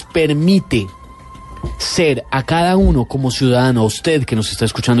nos permite ser a cada uno como ciudadano, a usted que nos está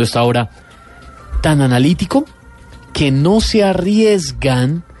escuchando a esta hora, tan analítico que no se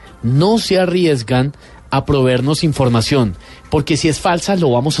arriesgan a proveernos información, porque si es falsa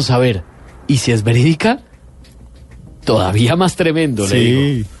lo vamos a saber, y si es verídica, todavía más tremendo, sí. Le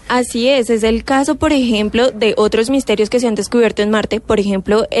digo. Así es el caso, por ejemplo, de otros misterios que se han descubierto en Marte. Por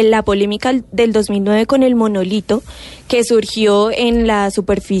ejemplo, la polémica del 2009 con el monolito que surgió en la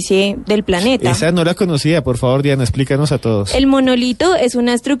superficie del planeta. Esa no la conocía, por favor, Diana, explícanos a todos. El monolito es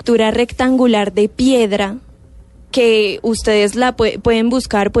una estructura rectangular de piedra que ustedes la pueden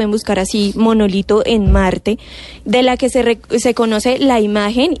buscar así, monolito en Marte, de la que se conoce la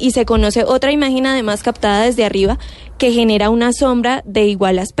imagen, y se conoce otra imagen además captada desde arriba que genera una sombra de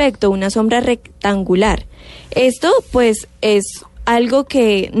igual aspecto, una sombra rectangular. Esto pues es algo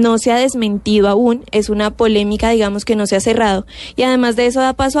que no se ha desmentido aún, es una polémica, digamos, que no se ha cerrado, y además de eso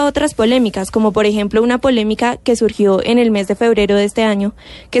da paso a otras polémicas, como por ejemplo una polémica que surgió en el mes de febrero de este año,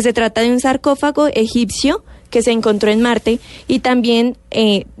 que se trata de un sarcófago egipcio que se encontró en Marte, y también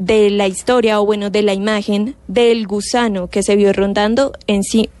de la historia, o bueno, de la imagen del gusano que se vio rondando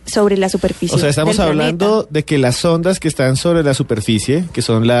sobre la superficie. O sea, estamos del hablando planeta. de que las sondas que están sobre la superficie, que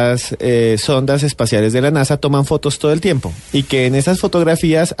son las sondas espaciales de la NASA, toman fotos todo el tiempo. Y que en esas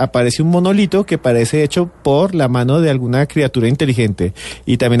fotografías aparece un monolito que parece hecho por la mano de alguna criatura inteligente.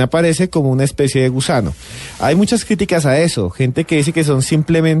 Y también aparece como una especie de gusano. Hay muchas críticas a eso. Gente que dice que son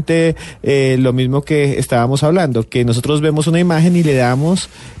simplemente lo mismo que estábamos hablando, que nosotros vemos una imagen y le damos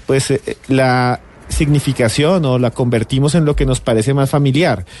pues la significación o la convertimos en lo que nos parece más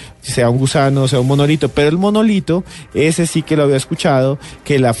familiar, sea un gusano, sea un monolito, pero el monolito, ese sí que lo había escuchado,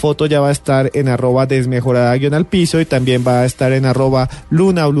 que la foto ya va a estar en @desmejorada_al-piso y también va a estar en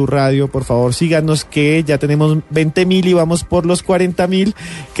 @LunaBluRadio. Por favor, síganos, que ya tenemos 20,000 y vamos por los 40,000,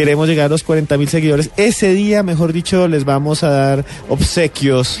 queremos llegar a los 40,000 seguidores. Ese día, mejor dicho, les vamos a dar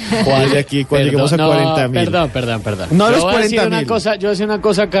obsequios de aquí cuando lleguemos a 40,000. Perdón. No Yo los voy a decir 40,000. yo voy a decir una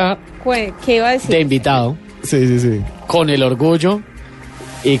cosa acá ¿Qué iba a decir? de invitado, Sí. con el orgullo,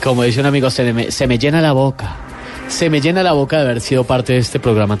 y como dice un amigo, se me llena la boca. Se me llena la boca de haber sido parte de este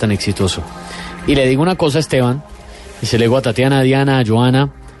programa tan exitoso. Y le digo una cosa a Esteban, y se le digo a Tatiana, a Diana, a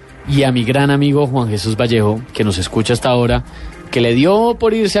Joana, y a mi gran amigo Juan Jesús Vallejo, que nos escucha hasta ahora, que le dio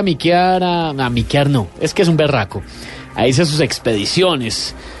por irse a miquear, a miquear no, es que es un berraco, a irse a sus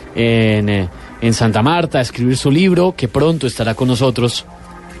expediciones en Santa Marta, a escribir su libro, que pronto estará con nosotros.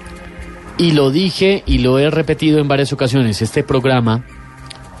 Y lo dije y lo he repetido en varias ocasiones, este programa,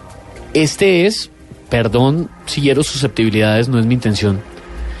 perdón si hiero susceptibilidades, no es mi intención,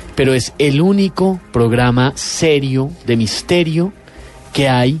 pero es el único programa serio de misterio que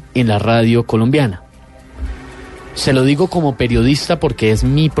hay en la radio colombiana. Se lo digo como periodista porque es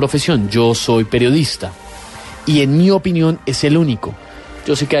mi profesión, yo soy periodista, y en mi opinión es el único.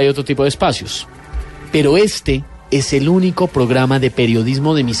 Yo sé que hay otro tipo de espacios, pero este es el único programa de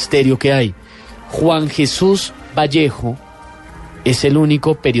periodismo de misterio que hay. Juan Jesús Vallejo es el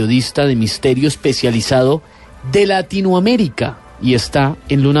único periodista de misterio especializado de Latinoamérica y está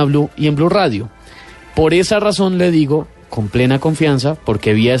en Luna Blue y en Blue Radio. Por esa razón le digo, con plena confianza,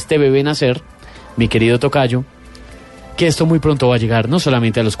 porque vi a este bebé nacer, mi querido tocayo, que esto muy pronto va a llegar no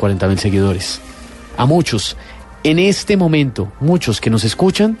solamente a los 40,000 seguidores, a muchos. En este momento, muchos que nos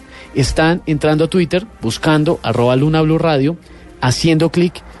escuchan están entrando a Twitter, buscando @LunaBluRadio, haciendo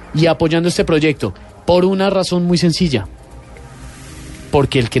clic y apoyando este proyecto, por una razón muy sencilla.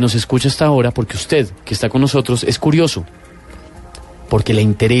 Porque el que nos escucha hasta ahora, porque usted que está con nosotros es curioso, porque le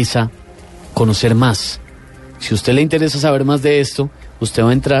interesa conocer más. Si a usted le interesa saber más de esto, usted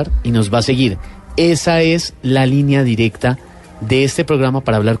va a entrar y nos va a seguir. Esa es la línea directa de este programa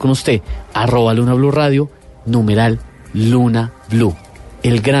para hablar con usted. @LunaBluRadio, numeral Luna Blue,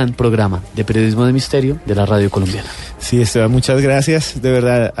 el gran programa de periodismo de misterio de la radio colombiana. Sí, Esteban, muchas gracias. De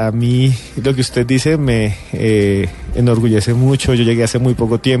verdad, a mí lo que usted dice me enorgullece mucho. Yo llegué hace muy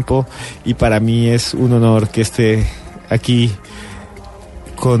poco tiempo y para mí es un honor que esté aquí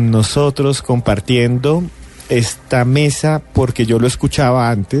con nosotros compartiendo esta mesa, porque yo lo escuchaba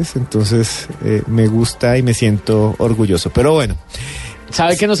antes, entonces me gusta y me siento orgulloso. Pero bueno.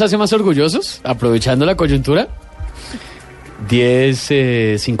 ¿Sabe qué nos hace más orgullosos? Aprovechando la coyuntura,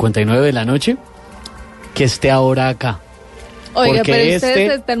 10:59 de la noche, que esté ahora acá. Oiga, porque pero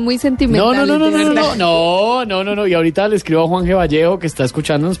ustedes están muy sentimentales. No. Y ahorita le escribo a Juan G. Vallejo, que está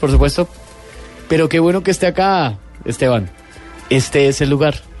escuchándonos, por supuesto. Pero qué bueno que esté acá, Esteban. Este es el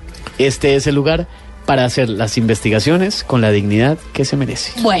lugar para hacer las investigaciones con la dignidad que se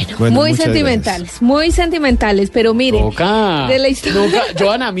merece. Bueno, muy sentimentales, pero mire, de la historia.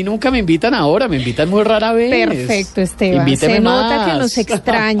 Joana, a mí nunca me invitan ahora, me invitan muy rara vez. Perfecto, Esteban. Invíteme se nota más. que nos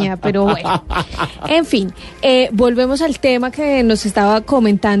extraña, pero bueno. En fin, volvemos al tema que nos estaba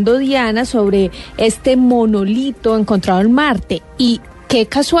comentando Diana sobre este monolito encontrado en Marte. Y qué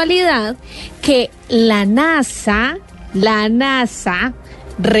casualidad que la NASA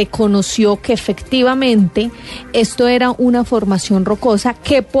reconoció que efectivamente esto era una formación rocosa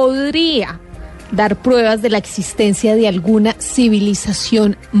que podría dar pruebas de la existencia de alguna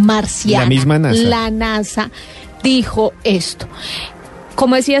civilización marciana. La misma NASA. La NASA dijo esto.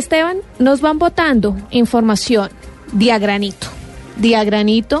 Como decía Esteban, nos van botando información día a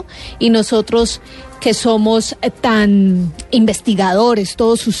granito, y nosotros que somos tan investigadores,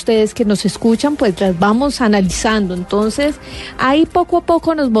 todos ustedes que nos escuchan, pues las vamos analizando. Entonces, ahí poco a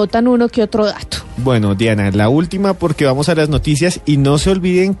poco nos botan uno que otro dato. Bueno, Diana, la última, porque vamos a las noticias, y no se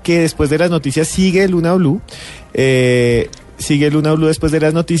olviden que después de las noticias sigue Luna Blue. Sigue Luna Blue después de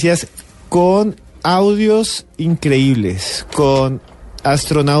las noticias con audios increíbles, con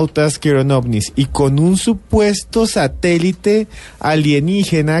astronautas que vieron ovnis y con un supuesto satélite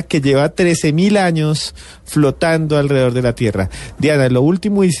alienígena que lleva 13.000 años flotando alrededor de la Tierra. Diana, lo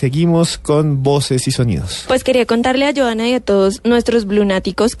último y seguimos con voces y sonidos. Pues quería contarle a Joana y a todos nuestros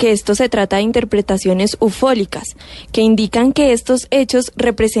blunáticos que esto se trata de interpretaciones ufólicas, que indican que estos hechos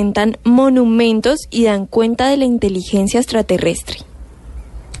representan monumentos y dan cuenta de la inteligencia extraterrestre.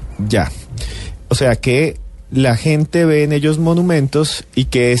 Ya, o sea que la gente ve en ellos monumentos y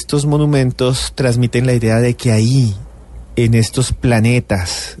que estos monumentos transmiten la idea de que ahí, en estos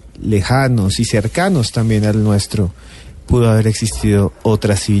planetas lejanos y cercanos también al nuestro, pudo haber existido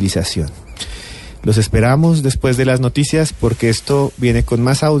otra civilización. Los esperamos después de las noticias porque esto viene con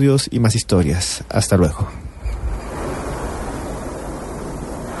más audios y más historias. Hasta luego.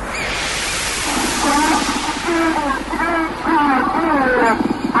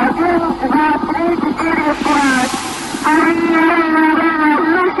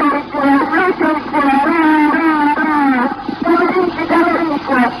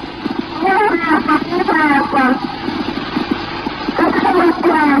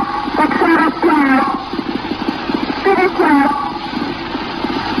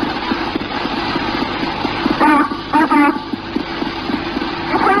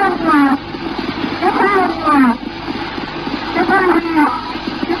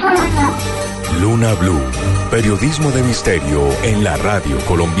 Luna Blue, periodismo de misterio en la radio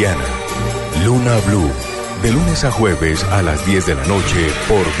colombiana. Luna Blue, de lunes a jueves a las 10 de la noche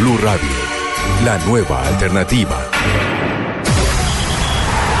por Blue Radio, la nueva alternativa.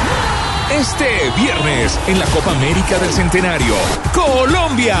 Este viernes en la Copa América del Centenario,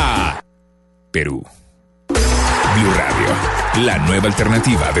 Colombia, Perú. Blue Radio, la nueva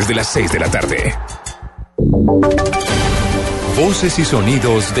alternativa desde las 6 de la tarde. Voces y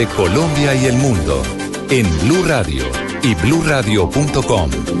sonidos de Colombia y el mundo en Blue Radio y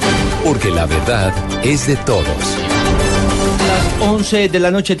bluradio.com, porque la verdad es de todos. Las 11 de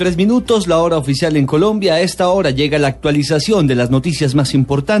la noche, 3 minutos, la hora oficial en Colombia. A esta hora llega la actualización de las noticias más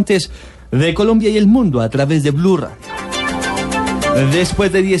importantes de Colombia y el mundo a través de Blue Radio.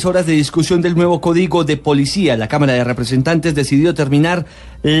 Después de 10 horas de discusión del nuevo Código de Policía, la Cámara de Representantes decidió terminar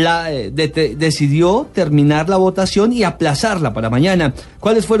la votación y aplazarla para mañana.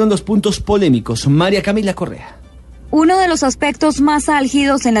 ¿Cuáles fueron los puntos polémicos? María Camila Correa. Uno de los aspectos más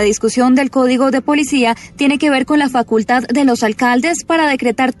álgidos en la discusión del Código de Policía tiene que ver con la facultad de los alcaldes para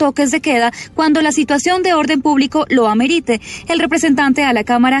decretar toques de queda cuando la situación de orden público lo amerite. El representante a la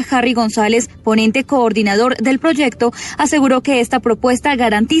Cámara, Harry González, ponente coordinador del proyecto, aseguró que esta propuesta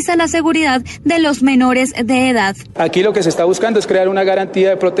garantiza la seguridad de los menores de edad. Aquí lo que se está buscando es crear una garantía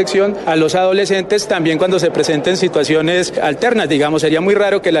de protección a los adolescentes también cuando se presenten situaciones alternas. Digamos, sería muy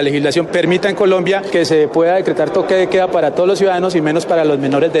raro que la legislación permita en Colombia que se pueda decretar toque de queda para todos los ciudadanos y menos para los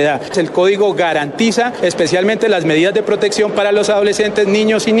menores de edad. El código garantiza especialmente las medidas de protección para los adolescentes,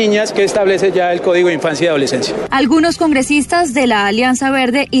 niños y niñas que establece ya el Código de Infancia y Adolescencia. Algunos congresistas de la Alianza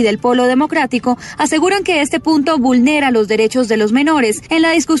Verde y del Polo Democrático aseguran que este punto vulnera los derechos de los menores. En la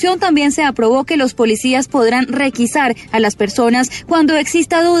discusión también se aprobó que los policías podrán requisar a las personas cuando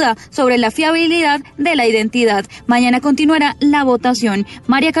exista duda sobre la fiabilidad de la identidad. Mañana continuará la votación.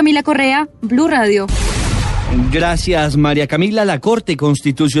 María Camila Correa, Blue Radio. Gracias, María Camila. La Corte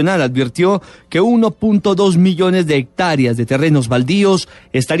Constitucional advirtió que 1.2 millones de hectáreas de terrenos baldíos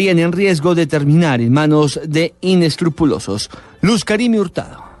estarían en riesgo de terminar en manos de inescrupulosos. Luz Karime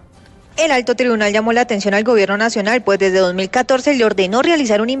Hurtado. El alto tribunal llamó la atención al gobierno nacional, pues desde 2014 le ordenó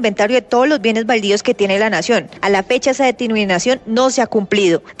realizar un inventario de todos los bienes baldíos que tiene la nación. A la fecha esa determinación no se ha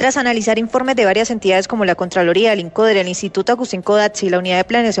cumplido. Tras analizar informes de varias entidades como la Contraloría, el INCODER, el Instituto Agustín Codazzi, la Unidad de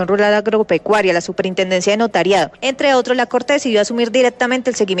Planeación Rural Agropecuaria, la Superintendencia de Notariado, entre otros, la Corte decidió asumir directamente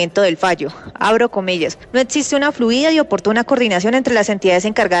el seguimiento del fallo. Abro comillas. No existe una fluida y oportuna coordinación entre las entidades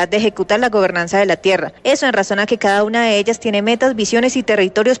encargadas de ejecutar la gobernanza de la tierra. Eso en razón a que cada una de ellas tiene metas, visiones y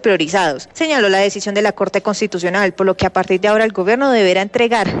territorios priorizados, señaló la decisión de la Corte Constitucional, por lo que a partir de ahora el gobierno deberá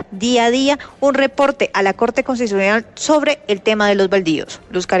entregar día a día un reporte a la Corte Constitucional sobre el tema de los baldíos.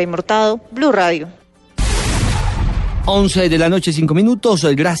 Luz Karime Hurtado, Blue Radio. 11 de la noche, 5 minutos.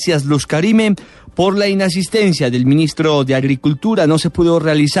 Gracias, Luz Karime. Por la inasistencia del ministro de Agricultura no se pudo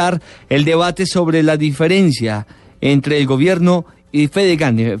realizar el debate sobre la diferencia entre el gobierno y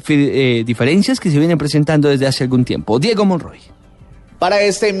Fedegan, diferencias que se vienen presentando desde hace algún tiempo. Diego Monroy. Para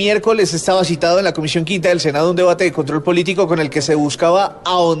este miércoles estaba citado en la Comisión Quinta del Senado un debate de control político con el que se buscaba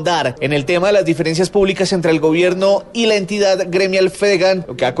ahondar en el tema de las diferencias públicas entre el gobierno y la entidad gremial Fedegan,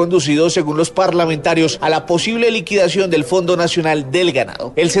 lo que ha conducido, según los parlamentarios, a la posible liquidación del Fondo Nacional del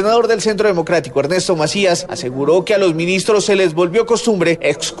Ganado. El senador del Centro Democrático, Ernesto Macías, aseguró que a los ministros se les volvió costumbre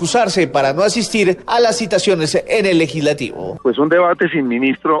excusarse para no asistir a las citaciones en el legislativo. Pues un debate sin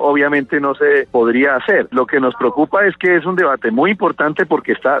ministro obviamente no se podría hacer. Lo que nos preocupa es que es un debate muy importante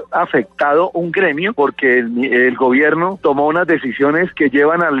porque está afectado un gremio, porque el gobierno tomó unas decisiones que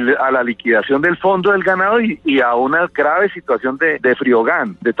llevan a la liquidación del Fondo del Ganado y a una grave situación de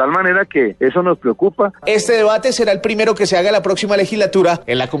friogán, de tal manera que eso nos preocupa. Este debate será el primero que se haga la próxima legislatura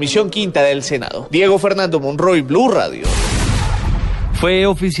en la Comisión Quinta del Senado. Diego Fernando Monroy, Blue Radio. Fue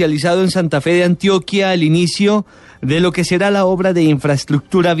oficializado en Santa Fe de Antioquia el inicio de lo que será la obra de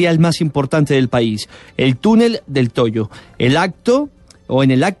infraestructura vial más importante del país, el túnel del Toyo. En el acto,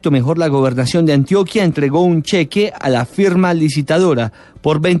 la Gobernación de Antioquia entregó un cheque a la firma licitadora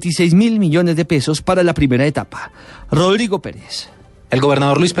por 26.000 millones de pesos para la primera etapa. Rodrigo Pérez. El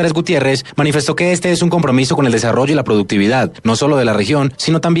gobernador Luis Pérez Gutiérrez manifestó que este es un compromiso con el desarrollo y la productividad, no solo de la región,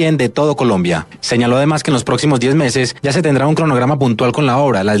 sino también de todo Colombia. Señaló además que en los próximos 10 meses ya se tendrá un cronograma puntual con la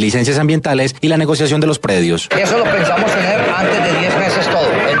obra, las licencias ambientales y la negociación de los predios. Eso lo pensamos tener antes de 10 meses todo,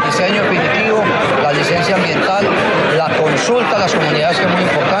 el diseño definitivo, la licencia ambiental, la consulta a las comunidades que es muy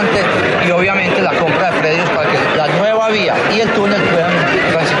importante y obviamente la compra de predios para que la nueva vía y el túnel puedan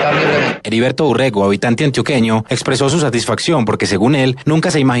transitar libremente. Heriberto Urrego, habitante antioqueño, expresó su satisfacción porque según él, nunca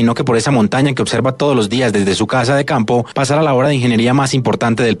se imaginó que por esa montaña que observa todos los días desde su casa de campo pasara la obra de ingeniería más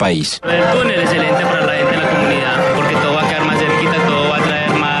importante del país. El túnel es excelente para la gente de la comunidad porque todo va a quedar más cerquita, todo va a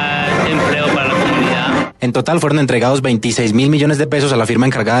traer más empleo para la comunidad. En total fueron entregados 26.000 millones de pesos a la firma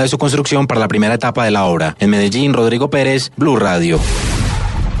encargada de su construcción para la primera etapa de la obra. En Medellín, Rodrigo Pérez, Blue Radio.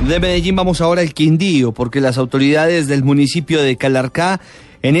 De Medellín vamos ahora al Quindío, porque las autoridades del municipio de Calarcá,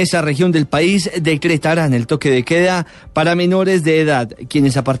 en esa región del país, decretarán el toque de queda para menores de edad,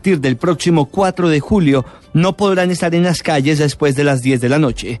 quienes a partir del próximo 4 de julio no podrán estar en las calles después de las 10 de la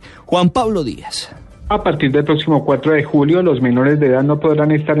noche. Juan Pablo Díaz. A partir del próximo 4 de julio, los menores de edad no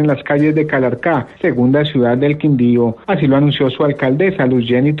podrán estar en las calles de Calarcá, segunda ciudad del Quindío. Así lo anunció su alcaldesa, Luz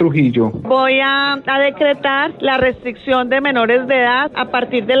Jenny Trujillo. Voy a decretar la restricción de menores de edad a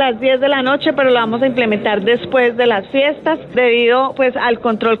partir de las 10 de la noche, pero lo vamos a implementar después de las fiestas, debido al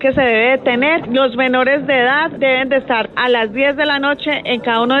control que se debe de tener. Los menores de edad deben de estar a las 10 de la noche en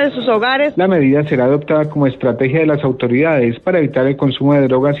cada uno de sus hogares. La medida será adoptada como estrategia de las autoridades para evitar el consumo de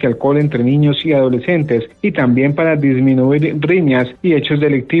drogas y alcohol entre niños y adolescentes, y también para disminuir riñas y hechos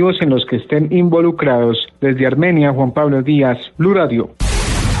delictivos en los que estén involucrados. Desde Armenia, Juan Pablo Díaz, Blue Radio.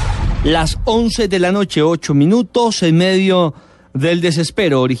 Las 11 de la noche, 8 minutos, en medio del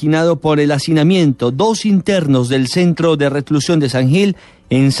desespero originado por el hacinamiento, 2 internos del Centro de Reclusión de San Gil,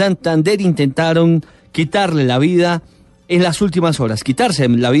 en Santander, intentaron quitarse la vida en las últimas horas.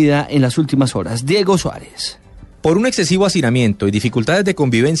 Diego Suárez. Por un excesivo hacinamiento y dificultades de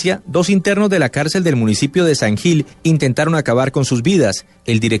convivencia, 2 internos de la cárcel del municipio de San Gil intentaron acabar con sus vidas.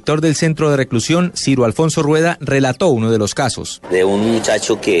 El director del centro de reclusión, Ciro Alfonso Rueda, relató uno de los casos. De un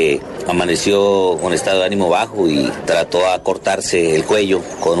muchacho que amaneció con estado de ánimo bajo y trató a cortarse el cuello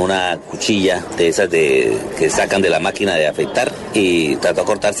con una cuchilla de esas que sacan de la máquina de afeitar, y trató a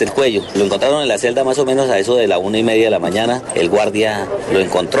cortarse el cuello. Lo encontraron en la celda más o menos a eso de la 1:30 de la mañana. El guardia lo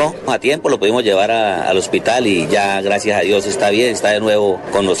encontró a tiempo, lo pudimos llevar al hospital y ya, gracias a Dios, está bien, está de nuevo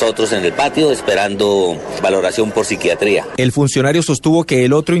con nosotros en el patio esperando valoración por psiquiatría. El funcionario sostuvo que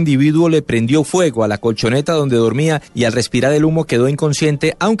el otro individuo le prendió fuego a la colchoneta donde dormía y al respirar el humo quedó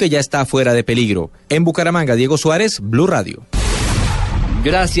inconsciente, aunque ya está fuera de peligro. En Bucaramanga, Diego Suárez, Blue Radio.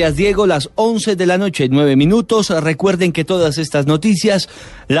 Gracias, Diego. Las 11 de la noche, 9 minutos. Recuerden que todas estas noticias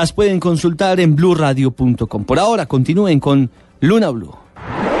las pueden consultar en bluradio.com. Por ahora, continúen con Luna Blue.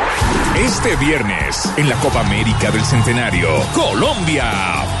 Este viernes, en la Copa América del Centenario, Colombia,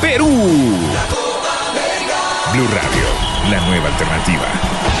 Perú. Blue Radio, la nueva alternativa.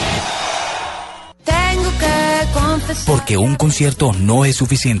 Porque un concierto no es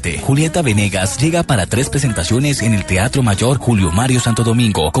suficiente. Julieta Venegas llega para 3 presentaciones en el Teatro Mayor Julio Mario Santo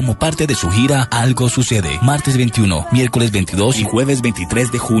Domingo como parte de su gira Algo Sucede. Martes 21, miércoles 22 y jueves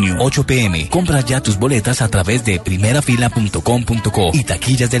 23 de junio, 8 p.m. Compra ya tus boletas a través de primerafila.com.co y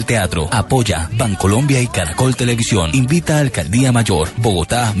taquillas del teatro. Apoya Bancolombia y Caracol Televisión. Invita a Alcaldía Mayor.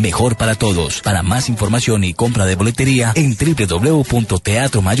 Bogotá, mejor para todos. Para más información y compra de boletería en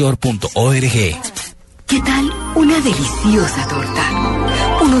www.teatromayor.org. ¿Qué tal una deliciosa torta?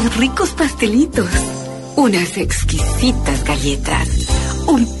 Unos ricos pastelitos, unas exquisitas galletas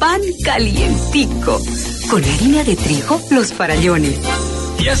un pan calientico. Con harina de trigo, los farallones.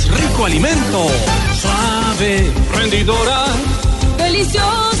 Y es rico alimento, suave, rendidora,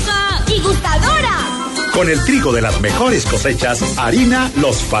 deliciosa y gustadora. Con el trigo de las mejores cosechas, harina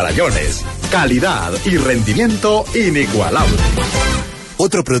Los Farallones. Calidad y rendimiento inigualable.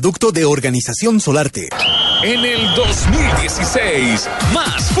 Otro producto de Organización Solarte. En el 2016,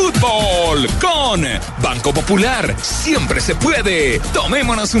 más fútbol con Banco Popular. Siempre se puede.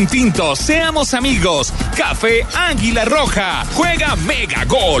 Tomémonos un tinto, seamos amigos. Café Águila Roja. Juega Mega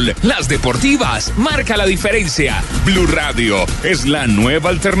Gol. Las deportivas marca la diferencia. Blue Radio es la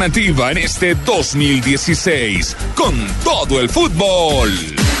nueva alternativa en este 2016. Con todo el fútbol.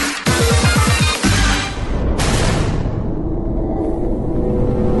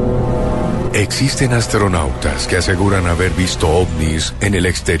 Existen astronautas que aseguran haber visto ovnis en el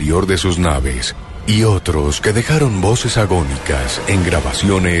exterior de sus naves y otros que dejaron voces agónicas en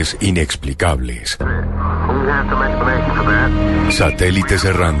grabaciones inexplicables. Satélites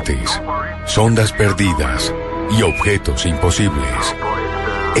errantes, sondas perdidas y objetos imposibles.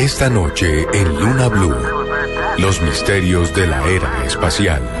 Esta noche en Luna Blue, los misterios de la era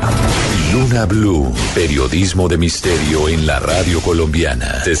espacial. Luna Blue, periodismo de misterio en la radio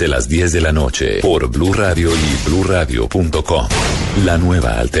colombiana. Desde las 10 de la noche por Blue Radio y bluradio.com. La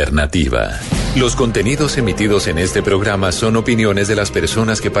nueva alternativa. Los contenidos emitidos en este programa son opiniones de las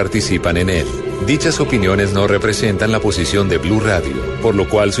personas que participan en él. Dichas opiniones no representan la posición de Blue Radio, por lo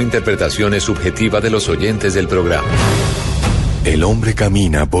cual su interpretación es subjetiva de los oyentes del programa. El hombre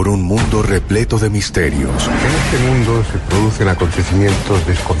camina por un mundo repleto de misterios. En este mundo se producen acontecimientos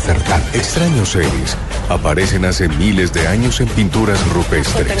desconcertantes. Extraños seres aparecen hace miles de años en pinturas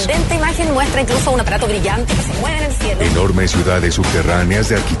rupestres. Sorprendente imagen muestra incluso un aparato brillante que se mueve en el cielo. Enormes ciudades subterráneas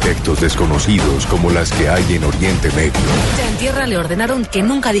de arquitectos desconocidos como las que hay en Oriente Medio. Ya en tierra le ordenaron que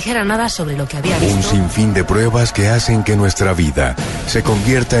nunca dijera nada sobre lo que había visto. Un sinfín de pruebas que hacen que nuestra vida se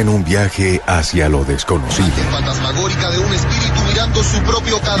convierta en un viaje hacia lo desconocido. Fantasmagórica de un espíritu mirando su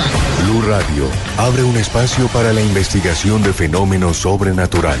propio cadáver. Blue Radio abre un espacio para la investigación de fenómenos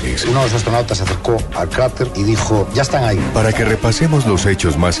sobrenaturales. Uno de los astronautas se acercó al cráter y dijo, ya están ahí. Para que repasemos los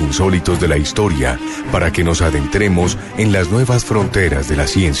hechos más insólitos de la historia, para que nos adentremos en las nuevas fronteras de la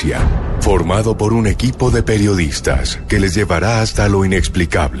ciencia. Formado por un equipo de periodistas que les llevará hasta lo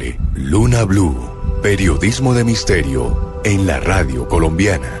inexplicable. Luna Blue, periodismo de misterio en la radio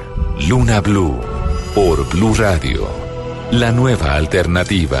colombiana. Luna Blue, por Blue Radio. La nueva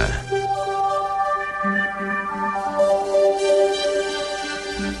alternativa.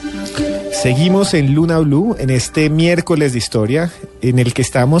 Seguimos en Luna Blue en este miércoles de historia en el que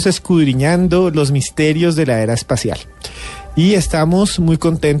estamos escudriñando los misterios de la era espacial. Y estamos muy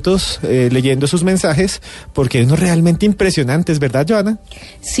contentos leyendo sus mensajes porque hay unos realmente impresionantes, ¿verdad, Joana?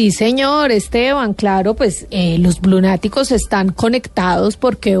 Sí, señor, Esteban, claro, pues los blunáticos están conectados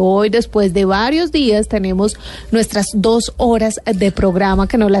porque hoy, después de varios días, tenemos nuestras 2 horas de programa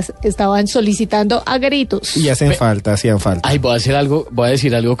que nos las estaban solicitando a gritos. Y hacían falta. Ay, voy a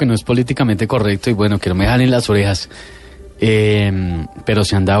decir algo que no es políticamente correcto y bueno, que no me jalen las orejas. Pero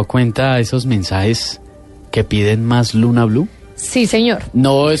 ¿se han dado cuenta de esos mensajes que piden más Luna Blue? Sí, señor.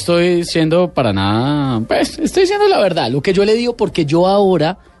 No estoy siendo para nada, pues estoy diciendo la verdad, lo que yo le digo, porque yo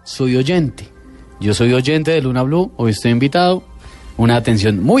ahora soy oyente. Yo soy oyente de Luna Blue, hoy estoy invitado, una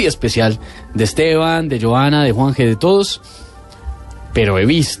atención muy especial de Esteban, de Joana, de Juanje, de todos. Pero he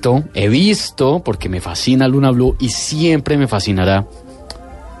visto, porque me fascina Luna Blue y siempre me fascinará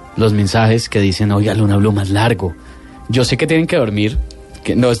los mensajes que dicen, oiga, Luna Blue más largo. Yo sé que tienen que dormir.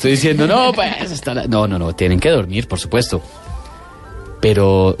 Que no estoy diciendo, no, pues, no, tienen que dormir, por supuesto.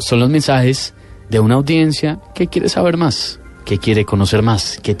 Pero son los mensajes de una audiencia que quiere saber más, que quiere conocer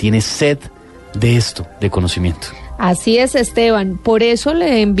más, que tiene sed de esto, de conocimiento. Así es, Esteban. Por eso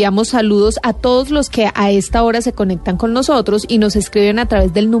le enviamos saludos a todos los que a esta hora se conectan con nosotros y nos escriben a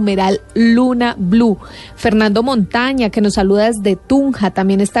través del numeral Luna Blue. Fernando Montaña, que nos saluda desde Tunja.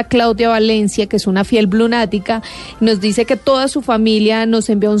 También está Claudia Valencia, que es una fiel blunática. Nos dice que toda su familia nos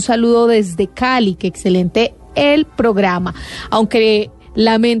envía un saludo desde Cali. Que excelente el programa. Aunque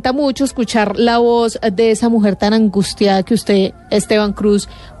lamenta mucho escuchar la voz de esa mujer tan angustiada que usted, Esteban Cruz,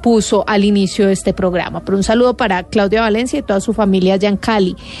 puso al inicio de este programa. Pero un saludo para Claudia Valencia y toda su familia allá en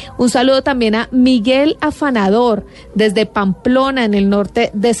Cali. Un saludo también a Miguel Afanador, desde Pamplona, en el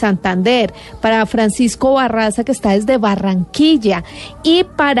norte de Santander. Para Francisco Barraza, que está desde Barranquilla. Y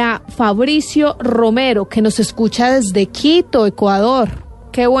para Fabricio Romero, que nos escucha desde Quito, Ecuador.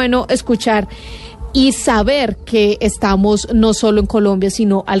 Qué bueno escuchar y saber que estamos no solo en Colombia,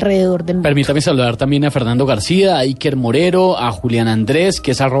 sino alrededor del mundo. Permítame saludar también a Fernando García, a Iker Morero, a Julián Andrés,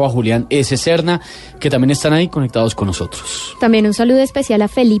 que es @Julián S. Serna, que también están ahí conectados con nosotros. También un saludo especial a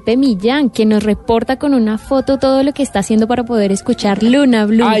Felipe Millán, que nos reporta con una foto todo lo que está haciendo para poder escuchar Luna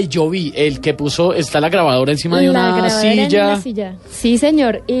Blue. Ay, yo vi, el que puso, está la grabadora encima de una silla. Sí,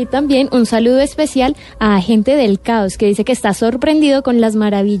 señor. Y también un saludo especial a Agente del Caos, que dice que está sorprendido con las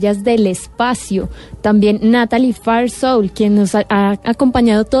maravillas del espacio. También Natalie Farsoul, quien nos ha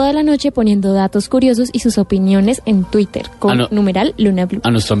acompañado toda la noche poniendo datos curiosos y sus opiniones en Twitter con numeral Luna Blue.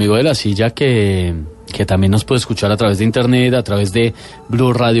 A nuestro amigo de la silla que también nos puede escuchar a través de internet, a través de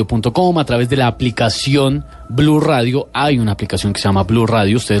bluradio.com, a través de la aplicación Blue Radio. Hay una aplicación que se llama Blue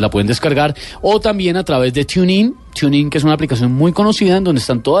Radio, ustedes la pueden descargar, o también a través de TuneIn, que es una aplicación muy conocida en donde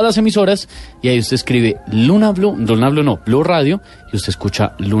están todas las emisoras, y ahí usted escribe Blue Radio, y usted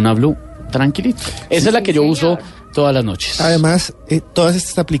escucha Luna Blue tranquilito. Esa es la que yo uso todas las noches. Además, todas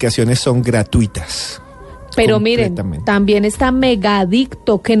estas aplicaciones son gratuitas. Pero miren, también está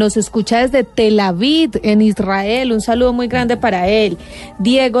Megadicto, que nos escucha desde Tel Aviv, en Israel. Un saludo muy grande para él.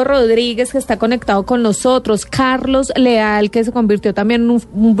 Diego Rodríguez, que está conectado con nosotros. Carlos Leal, que se convirtió también en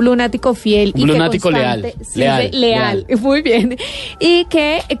un blunático fiel. Un blunático leal. Sí, leal. Muy bien. Y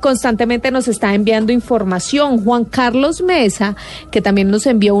que constantemente nos está enviando información. Juan Carlos Mesa, que también nos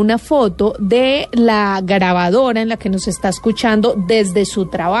envió una foto de la grabadora en la que nos está escuchando desde su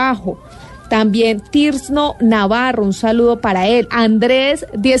trabajo. También Tirsno Navarro, un saludo para él. Andrés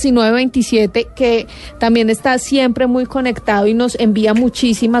 1927, que también está siempre muy conectado y nos envía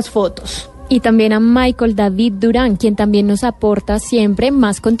muchísimas fotos. Y también a Michael David Durán, quien también nos aporta siempre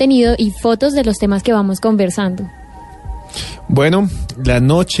más contenido y fotos de los temas que vamos conversando. Bueno, la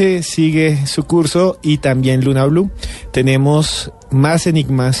noche sigue su curso y también Luna Blue. Tenemos más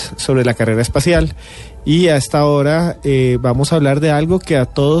enigmas sobre la carrera espacial. Y a esta hora vamos a hablar de algo que a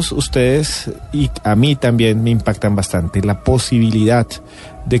todos ustedes y a mí también me impactan bastante, la posibilidad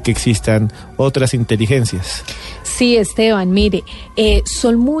de que existan otras inteligencias. Sí, Esteban, mire,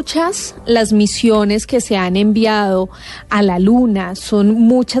 son muchas las misiones que se han enviado a la Luna, son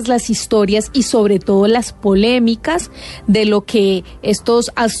muchas las historias y sobre todo las polémicas de lo que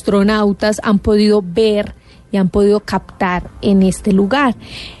estos astronautas han podido ver y han podido captar en este lugar.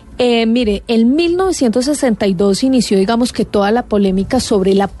 Mire, en 1962 inició, digamos que toda la polémica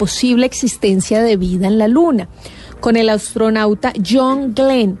sobre la posible existencia de vida en la Luna, con el astronauta John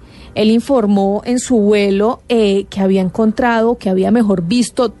Glenn. Él informó en su vuelo que había encontrado, que había mejor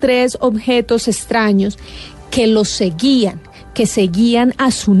visto 3 objetos extraños que los seguían, que seguían a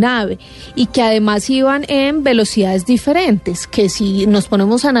su nave y que además iban en velocidades diferentes, que si nos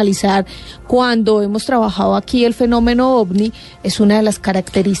ponemos a analizar cuando hemos trabajado aquí el fenómeno ovni, es una de las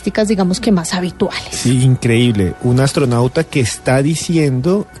características, digamos que más habituales. Sí, increíble. Un astronauta que está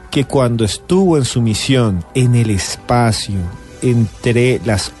diciendo que cuando estuvo en su misión en el espacio, entre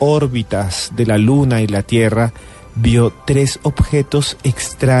las órbitas de la Luna y la Tierra, vio 3 objetos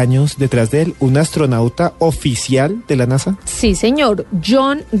extraños detrás de él. ¿Un astronauta oficial de la NASA? Sí, señor,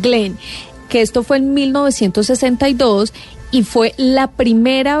 John Glenn, que esto fue en 1962 y fue la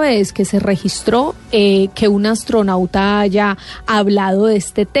primera vez que se registró que un astronauta haya hablado de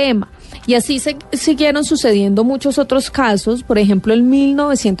este tema. Y así siguieron sucediendo muchos otros casos. Por ejemplo, en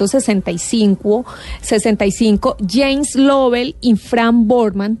 1965, James Lovell y Frank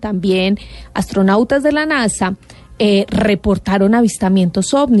Borman, también astronautas de la NASA, reportaron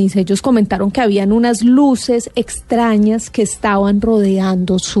avistamientos ovnis. Ellos comentaron que habían unas luces extrañas que estaban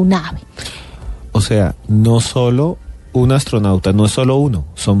rodeando su nave. O sea, no solo un astronauta, no es solo uno,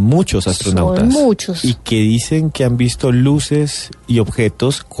 son muchos astronautas. Son muchos. Y que dicen que han visto luces y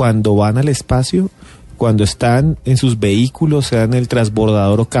objetos cuando van al espacio, cuando están en sus vehículos, sea en el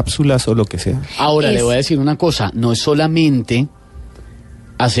transbordador o cápsulas o lo que sea. Ahora le voy a decir una cosa, no es solamente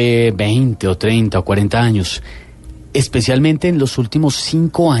hace 20 o 30 o 40 años, especialmente en los últimos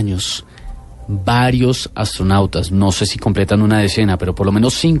 5 años, varios astronautas, no sé si completan una decena, pero por lo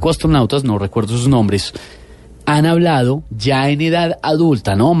menos 5 astronautas, no recuerdo sus nombres, han hablado ya en edad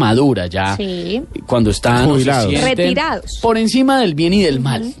adulta, ¿no? Madura, ya. Sí. Cuando están jubilados, retirados. Por encima del bien y del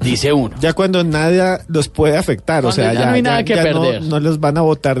mal, dice uno. Ya cuando nada los puede afectar, Cuando o sea, ya no hay nada que perder. No los van a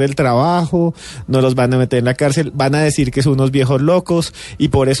botar del trabajo, no los van a meter en la cárcel, van a decir que son unos viejos locos y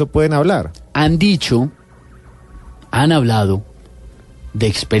por eso pueden hablar. Han hablado de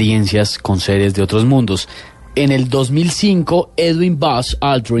experiencias con seres de otros mundos. En el 2005, Edwin Buzz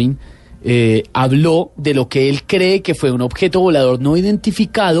Aldrin habló de lo que él cree que fue un objeto volador no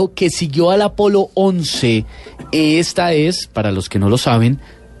identificado que siguió al Apolo 11. Esta es, para los que no lo saben,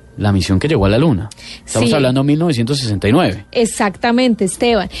 la misión que llegó a la Luna. Estamos hablando de 1969. Exactamente,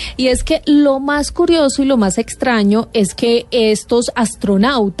 Esteban. Y es que lo más curioso y lo más extraño es que estos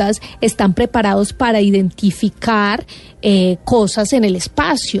astronautas están preparados para identificar cosas en el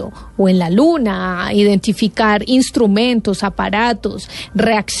espacio o en la Luna, identificar instrumentos, aparatos,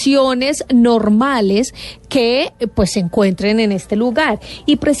 reacciones normales que pues se encuentren en este lugar.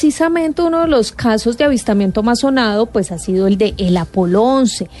 Y precisamente uno de los casos de avistamiento más sonado pues ha sido el de el Apolo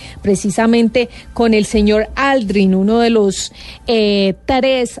 11, precisamente con el señor Aldrin, uno de los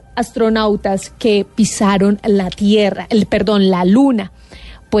 3 astronautas que pisaron la Luna.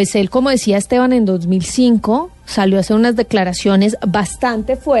 Pues él, como decía Esteban, en 2005 salió a hacer unas declaraciones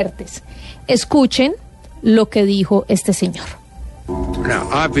bastante fuertes. Escuchen lo que dijo este señor. Now,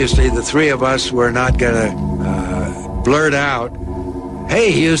 obviously, the 3 of us were not going to blurt out,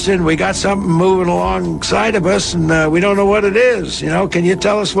 "Hey, Houston, we got something moving alongside of us, and we don't know what it is. You know, can you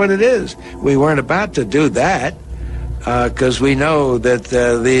tell us what it is?" We weren't about to do that. Because we know that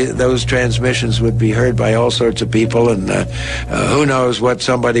those transmissions would be heard by all sorts of people, and who knows what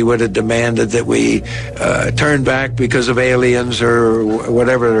somebody would have demanded that we turn back because of aliens or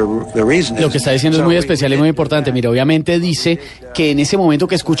whatever the reason is. Lo que está diciendo es muy especial y muy importante. Mira, obviamente dice que en ese momento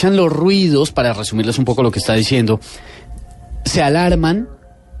que escuchan los ruidos, para resumirles un poco lo que está diciendo, se alarman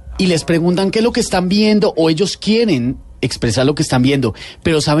y les preguntan qué es lo que están viendo, o ellos quieren expresar lo que están viendo,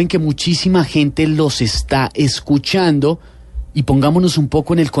 pero saben que muchísima gente los está escuchando, y pongámonos un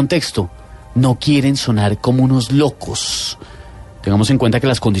poco en el contexto, no quieren sonar como unos locos. Tengamos en cuenta que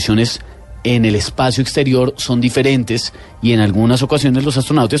las condiciones en el espacio exterior son diferentes, y en algunas ocasiones los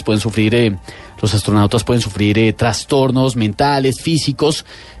astronautas pueden sufrir trastornos mentales, físicos.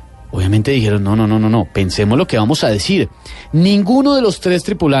 Obviamente dijeron, no, pensemos lo que vamos a decir. Ninguno de los 3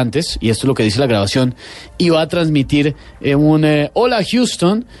 tripulantes, y esto es lo que dice la grabación, iba a transmitir hola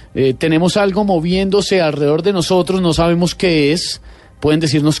Houston, tenemos algo moviéndose alrededor de nosotros, no sabemos qué es, pueden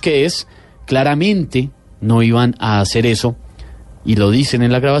decirnos qué es. Claramente no iban a hacer eso, y lo dicen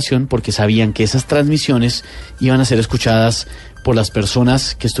en la grabación porque sabían que esas transmisiones iban a ser escuchadas por las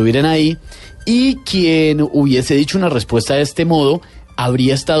personas que estuvieran ahí, y quien hubiese dicho una respuesta de este modo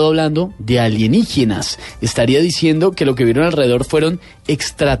habría estado hablando de alienígenas, estaría diciendo que lo que vieron alrededor fueron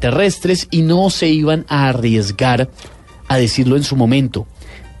extraterrestres y no se iban a arriesgar a decirlo en su momento.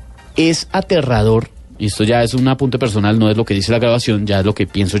 Es aterrador, y esto ya es un apunte personal, no es lo que dice la grabación, ya es lo que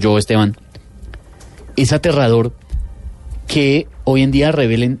pienso yo, Esteban. Es aterrador que hoy en día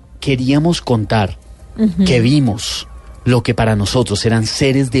revelen, queríamos contar que vimos lo que para nosotros eran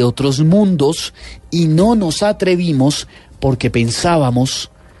seres de otros mundos y no nos atrevimos porque pensábamos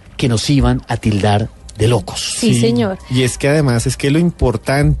que nos iban a tildar de locos. Sí, señor. Y es que además es que lo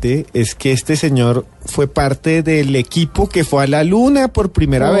importante es que este señor fue parte del equipo que fue a la Luna por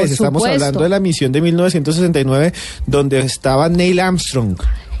primera vez. Estamos hablando de la misión de 1969, donde estaba Neil Armstrong.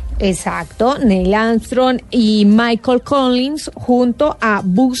 Exacto, Neil Armstrong y Michael Collins junto a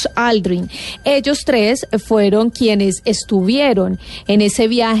Buzz Aldrin. Ellos 3 fueron quienes estuvieron en ese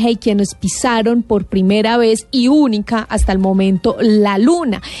viaje y quienes pisaron por primera vez y única hasta el momento la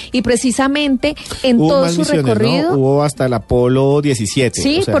Luna. Y precisamente en todo su recorrido, ¿no? Hubo hasta el Apolo 17.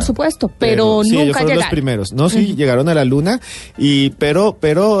 Sí, o sea, por supuesto, pero sí, nunca ellos fueron llegaron. Los primeros. No, sí, llegaron a la Luna, pero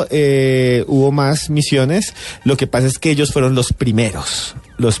hubo más misiones. Lo que pasa es que ellos fueron los primeros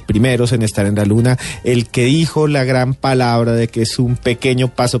en estar en la Luna, el que dijo la gran palabra de que es un pequeño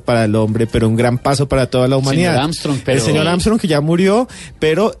paso para el hombre, pero un gran paso para toda la humanidad. El señor Armstrong, que ya murió,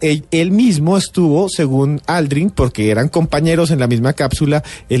 pero él mismo estuvo, según Aldrin, porque eran compañeros en la misma cápsula,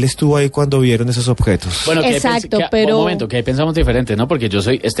 él estuvo ahí cuando vieron esos objetos. Bueno, exacto, pero... Un momento, que ahí pensamos diferente, ¿no? Porque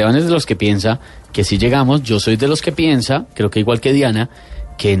Esteban es de los que piensa que sí llegamos, yo soy de los que piensa, creo que igual que Diana,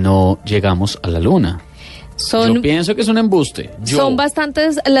 que no llegamos a la Luna. Yo pienso que es un embuste. Son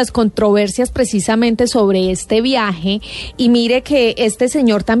bastantes las controversias precisamente sobre este viaje, y mire que este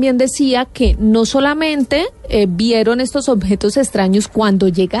señor también decía que no solamente vieron estos objetos extraños cuando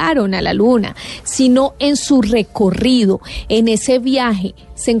llegaron a la Luna, sino en su recorrido, en ese viaje,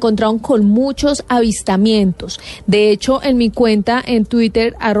 se encontraron con muchos avistamientos. De hecho, en mi cuenta en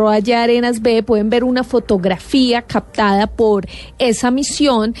Twitter, @yarenasb, pueden ver una fotografía captada por esa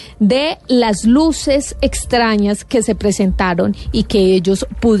misión de las luces extrañas que se presentaron y que ellos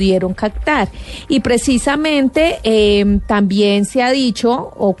pudieron captar. Y precisamente también se ha dicho,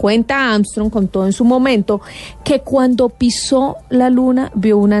 o cuenta Armstrong, contó en su momento, que cuando pisó la Luna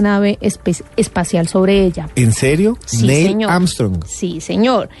vio una nave espacial sobre ella. ¿En serio? Sí, Neil señor. Armstrong. Sí,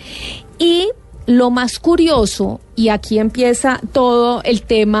 señor. Y lo más curioso, y aquí empieza todo el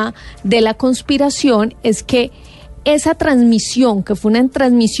tema de la conspiración, es que esa transmisión, que fue una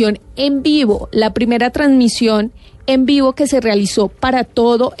transmisión en vivo, la primera transmisión en vivo que se realizó para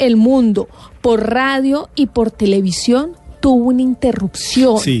todo el mundo, por radio y por televisión, tuvo una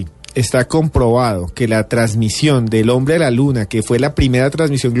interrupción. Sí, está comprobado que la transmisión del hombre a la luna, que fue la primera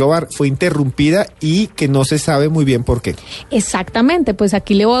transmisión global, fue interrumpida y que no se sabe muy bien por qué. Exactamente, pues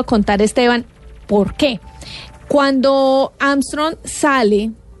aquí le voy a contar, Esteban, por qué. Cuando Armstrong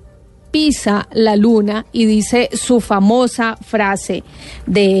sale, pisa la luna y dice su famosa frase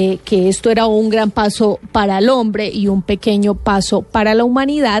de que esto era un gran paso para el hombre y un pequeño paso para la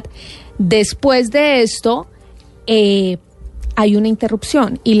humanidad, después de esto hay una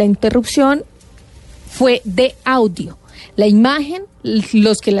interrupción, y la interrupción fue de audio. La imagen,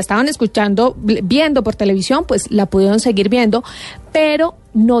 los que la estaban escuchando, viendo por televisión, pues la pudieron seguir viendo, pero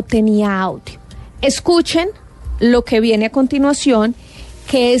no tenía audio. Escuchen lo que viene a continuación,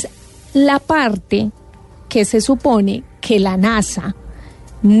 que es la parte que se supone que la NASA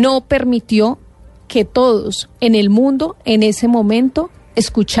no permitió que todos en el mundo en ese momento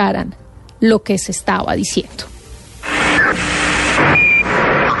escucharan lo que se estaba diciendo.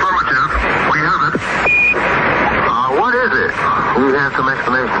 What is it? We have some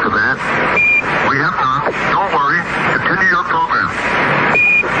explanation for that. We have none. Don't worry. Continue your program.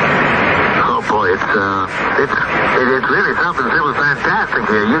 Oh boy, it's really something super fantastic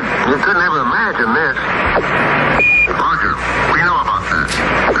here. You couldn't ever imagine this. Roger, we know about that.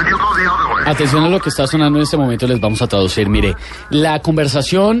 Could you go the other way? Atención a lo que está sonando en este momento, les vamos a traducir. Mire, la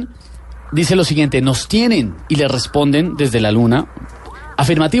conversación dice lo siguiente: nos tienen, y le responden desde la luna.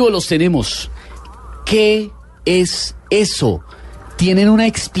 Afirmativo, los tenemos. ¿Qué es eso? ¿Tienen una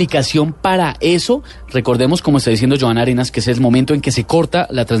explicación para eso? Recordemos, como está diciendo Joana Arenas, que es el momento en que se corta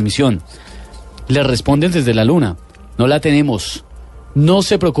la transmisión. Le responden desde la luna: no la tenemos. No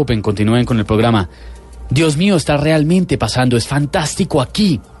se preocupen, continúen con el programa. Dios mío, está realmente pasando, es fantástico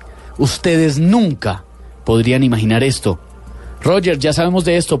aquí. Ustedes nunca podrían imaginar esto. Roger, ya sabemos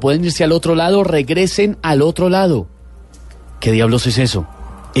de esto, pueden irse al otro lado, regresen al otro lado. ¿Qué diablos es eso?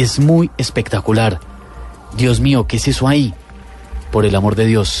 Es muy espectacular. Dios mío, ¿qué es eso ahí? Por el amor de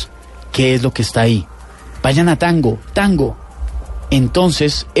Dios, ¿qué es lo que está ahí? Vayan a Tango.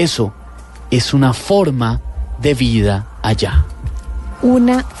 Entonces, eso es una forma de vida allá.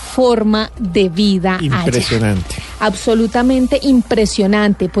 Una forma de vida impresionante. Allá. Absolutamente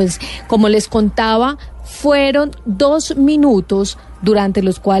impresionante. Pues, como les contaba, fueron 2 minutos durante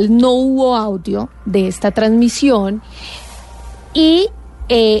los cuales no hubo audio de esta transmisión, y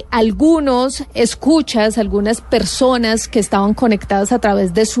algunos escuchas, algunas personas que estaban conectadas a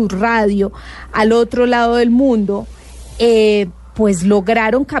través de su radio al otro lado del mundo, pues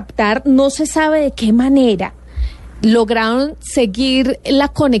lograron captar, no se sabe de qué manera, lograron seguir la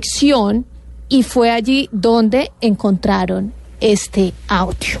conexión, y fue allí donde encontraron este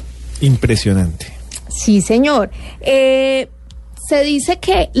audio. Impresionante. Sí, señor. Se dice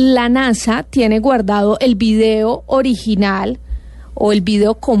que la NASA tiene guardado el video original o el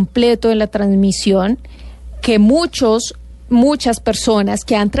video completo de la transmisión, que muchas personas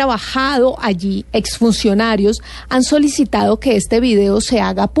que han trabajado allí, exfuncionarios, han solicitado que este video se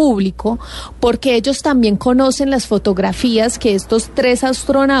haga público, porque ellos también conocen las fotografías que estos 3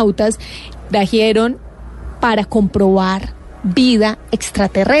 astronautas trajeron para comprobar vida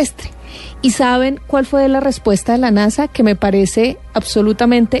extraterrestre. ¿Y saben cuál fue la respuesta de la NASA, que me parece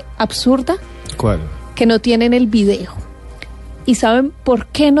absolutamente absurda? ¿Cuál? Que no tienen el video. ¿Y saben por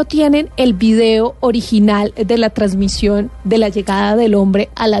qué no tienen el video original de la transmisión de la llegada del hombre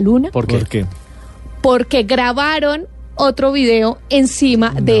a la luna? ¿Por qué? Porque grabaron otro video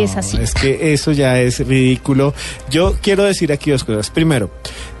encima de esa cinta. Es que eso ya es ridículo. Yo quiero decir aquí 2 cosas. Primero,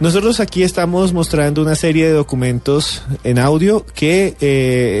 nosotros aquí estamos mostrando una serie de documentos en audio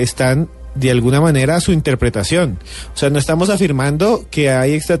que están de alguna manera a su interpretación. O sea, no estamos afirmando que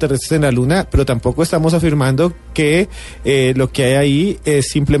hay extraterrestres en la luna, pero tampoco estamos afirmando que lo que hay ahí es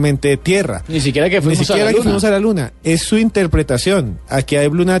simplemente tierra. Ni siquiera que fuimos a la luna. Es su interpretación. Aquí hay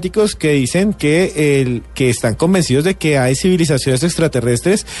lunáticos que dicen que están convencidos de que hay civilizaciones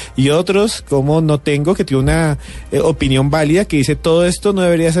extraterrestres, y otros, como No Tengo, que tiene una opinión válida, que dice todo esto no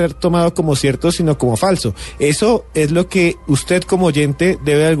debería ser tomado como cierto, sino como falso. Eso es lo que usted como oyente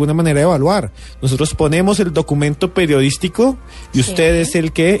debe de alguna manera evaluar. evaluar. Nosotros ponemos el documento periodístico y usted es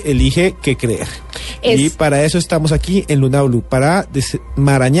el que elige qué creer. Y para eso estamos aquí en Luna Blue, para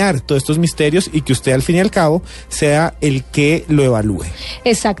desmarañar todos estos misterios y que usted al fin y al cabo sea el que lo evalúe.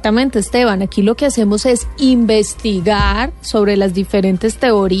 Exactamente, Esteban. Aquí lo que hacemos es investigar sobre las diferentes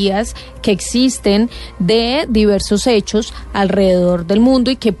teorías que existen de diversos hechos alrededor del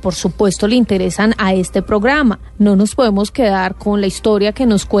mundo y que por supuesto le interesan a este programa. No nos podemos quedar con la historia que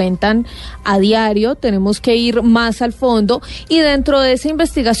nos cuentan a diario, tenemos que ir más al fondo y dentro de esa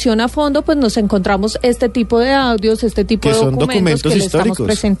investigación a fondo pues nos encontramos este tipo de audios, este tipo de documentos que le estamos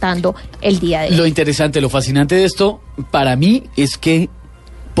presentando el día de hoy. Lo interesante, lo fascinante de esto para mí es que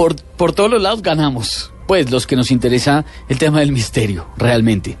por todos los lados ganamos, pues los que nos interesa el tema del misterio,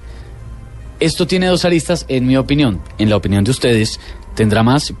 realmente. Esto tiene dos aristas, en mi opinión. En la opinión de ustedes, tendrá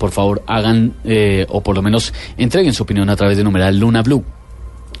más. Por favor, hagan, o por lo menos entreguen su opinión a través de numeral Luna Blue.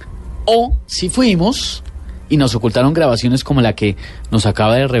 O, si fuimos y nos ocultaron grabaciones como la que nos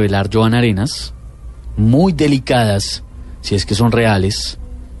acaba de revelar Joan Arenas, muy delicadas, si es que son reales,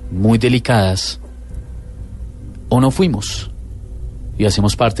 muy delicadas, o no fuimos y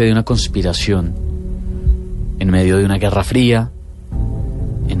hacemos parte de una conspiración en medio de una guerra fría,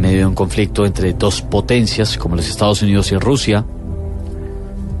 en medio de un conflicto entre dos potencias como los Estados Unidos y Rusia,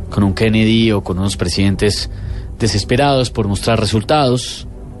 con un Kennedy o con unos presidentes desesperados por mostrar resultados.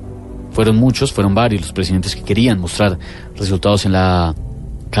 Fueron muchos, fueron varios los presidentes que querían mostrar resultados en la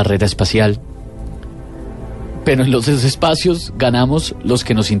carrera espacial. Pero en los espacios ganamos los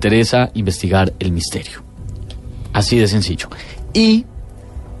que nos interesa investigar el misterio. Así de sencillo. Y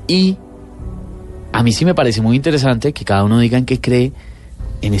a mí sí me parece muy interesante que cada uno diga en qué cree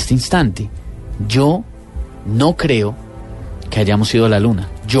en este instante. Yo no creo que hayamos ido a la luna.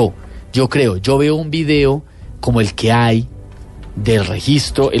 Yo veo un video como el que hay del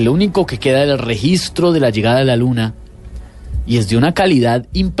registro, el único que queda del registro de la llegada a la luna, y es de una calidad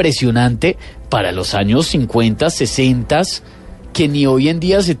impresionante para los años 50, 60, que ni hoy en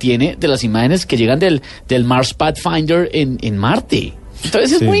día se tiene de las imágenes que llegan del Mars Pathfinder en Marte.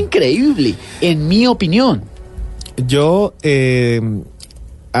 Entonces es muy increíble, en mi opinión. Yo,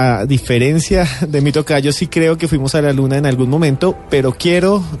 a diferencia de mi tocayo, sí creo que fuimos a la luna en algún momento, pero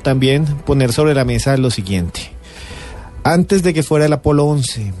quiero también poner sobre la mesa lo siguiente. Antes de que fuera el Apolo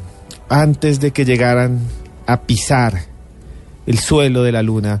 11, antes de que llegaran a pisar el suelo de la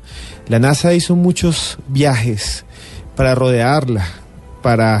luna, la NASA hizo muchos viajes para rodearla,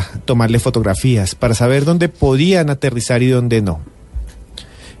 para tomarle fotografías, para saber dónde podían aterrizar y dónde no.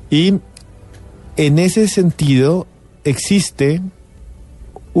 Y en ese sentido existe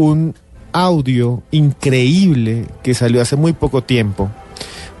un audio increíble que salió hace muy poco tiempo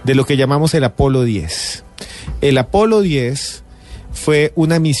de lo que llamamos el Apolo 10. El Apolo 10 fue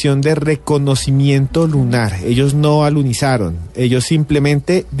una misión de reconocimiento lunar. Ellos no alunizaron, ellos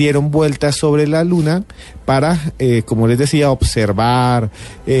simplemente dieron vueltas sobre la luna para, como les decía, observar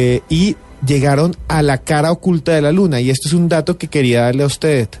y llegaron a la cara oculta de la luna. Y esto es un dato que quería darle a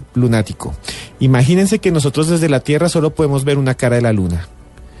usted, lunático. Imagínense que nosotros desde la Tierra solo podemos ver una cara de la luna.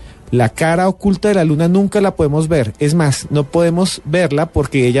 La cara oculta de la luna nunca la podemos ver. Es más, no podemos verla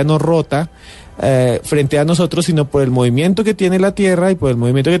porque ella no rota frente a nosotros, sino por el movimiento que tiene la Tierra y por el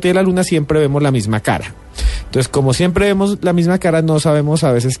movimiento que tiene la luna siempre vemos la misma cara. Entonces, como siempre vemos la misma cara, no sabemos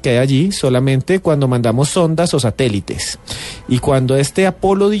a veces qué hay allí, solamente cuando mandamos sondas o satélites. Y cuando este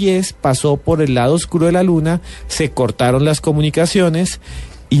Apolo 10 pasó por el lado oscuro de la luna, se cortaron las comunicaciones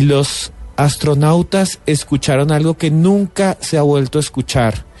y los astronautas escucharon algo que nunca se ha vuelto a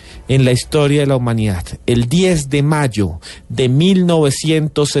escuchar en la historia de la humanidad. El 10 de mayo de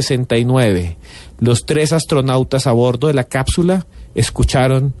 1969, los 3 astronautas a bordo de la cápsula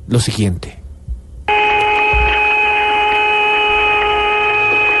escucharon lo siguiente.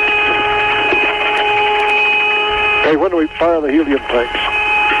 Hey, when do we fire the helium tanks?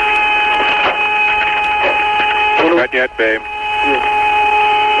 Not yet, babe. Yeah.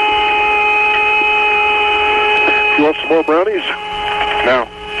 You want some more brownies? No.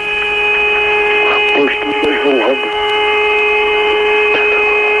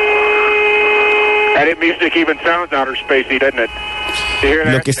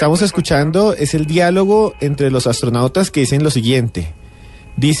 Lo que estamos escuchando es el diálogo entre los astronautas que dicen lo siguiente.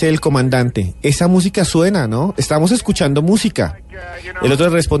 Dice el comandante, esa música suena, ¿no? Estamos escuchando música. El otro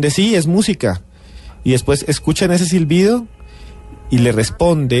responde, sí, es música. Y después escuchan ese silbido y le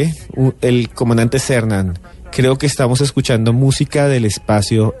responde el comandante Cernan, creo que estamos escuchando música del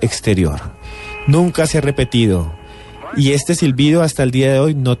espacio exterior. Nunca se ha repetido. Y este silbido hasta el día de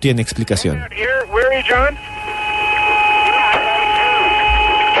hoy no tiene explicación.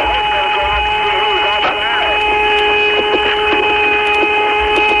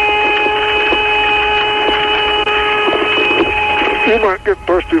 might get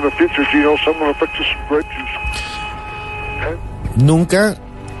thirsty in the future, you know, someone will fix you some grape juice. Nunca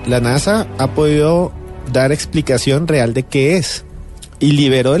la NASA ha podido dar explicación real de qué es. Y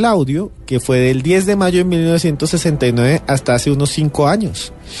liberó el audio, que fue del 10 de mayo de 1969 hasta hace unos 5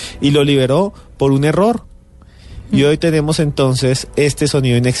 años. Y lo liberó por un error. Y hoy tenemos entonces este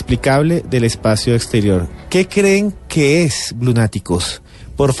sonido inexplicable del espacio exterior. ¿Qué creen que es, Blunáticos?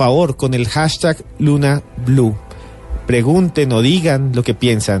 Por favor, con el hashtag LunaBlue. Pregunten o digan lo que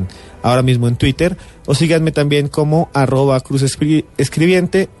piensan ahora mismo en Twitter. O síganme también como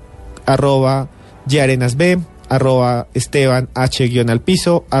 @cruzescribiente, @yarenasb, @Esteban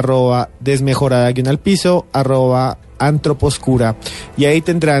H_al_piso, @desmejorada_al_piso, @antroposcura. Y ahí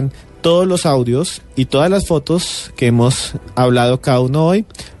tendrán todos los audios y todas las fotos que hemos hablado cada uno hoy.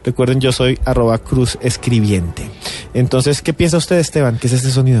 Recuerden, yo soy @cruzescribiente. Entonces, ¿qué piensa usted, Esteban? ¿Qué es este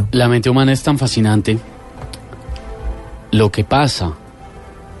sonido? La mente humana es tan fascinante. Lo que pasa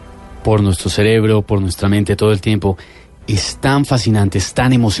por nuestro cerebro, por nuestra mente todo el tiempo, es tan fascinante, es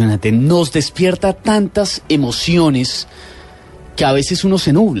tan emocionante, nos despierta tantas emociones que a veces uno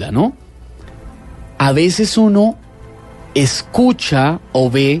se nubla, ¿no? A veces uno escucha o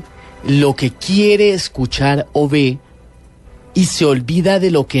ve lo que quiere escuchar o ve y se olvida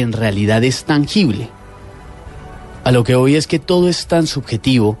de lo que en realidad es tangible. A lo que voy es que todo es tan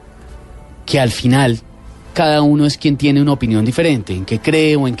subjetivo que al final cada uno es quien tiene una opinión diferente, en qué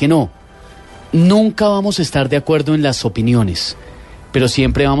cree o en qué no. Nunca vamos a estar de acuerdo en las opiniones, pero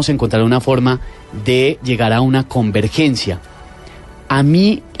siempre vamos a encontrar una forma de llegar a una convergencia. A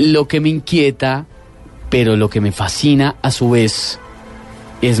mí lo que me inquieta, pero lo que me fascina a su vez,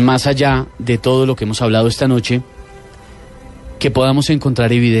 es más allá de todo lo que hemos hablado esta noche, que podamos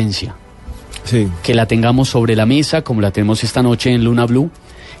encontrar evidencia. Sí. Que la tengamos sobre la mesa, como la tenemos esta noche en Luna Blue,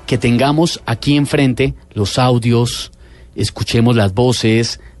 que tengamos aquí enfrente los audios, escuchemos las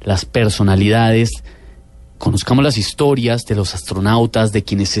voces, las personalidades, conozcamos las historias de los astronautas, de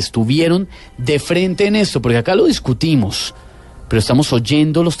quienes estuvieron de frente en esto, porque acá lo discutimos, pero estamos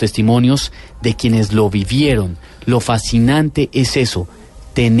oyendo los testimonios de quienes lo vivieron. Lo fascinante es eso,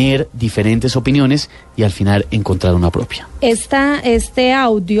 tener diferentes opiniones y al final encontrar una propia. Este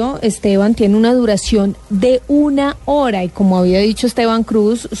audio, Esteban, tiene una duración de 1 hora y como había dicho Esteban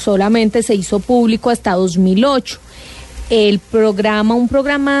Cruz, solamente se hizo público hasta 2008. El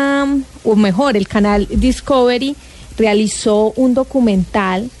canal Discovery realizó un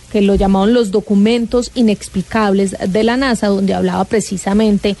documental que lo llamaron Los Documentos Inexplicables de la NASA, donde hablaba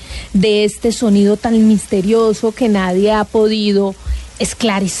precisamente de este sonido tan misterioso que nadie ha podido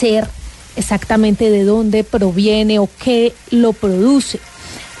esclarecer exactamente de dónde proviene o qué lo produce.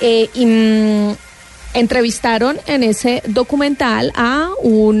 Entrevistaron en ese documental a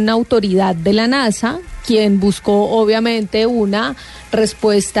una autoridad de la NASA, quien buscó obviamente una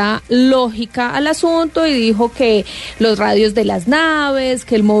respuesta lógica al asunto y dijo que los radios de las naves,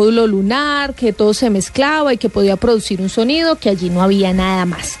 que el módulo lunar, que todo se mezclaba y que podía producir un sonido, que allí no había nada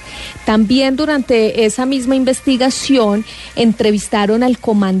más. También durante esa misma investigación entrevistaron al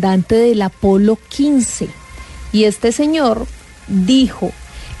comandante del Apolo 15 y este señor dijo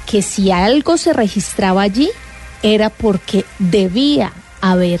que si algo se registraba allí era porque debía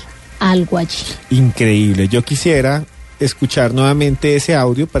haber algo allí. Increíble. Yo quisiera escuchar nuevamente ese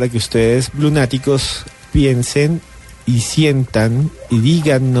audio para que ustedes, Blunáticos, piensen y sientan y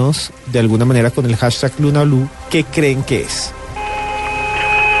díganos de alguna manera con el hashtag LunaBlue qué creen que es.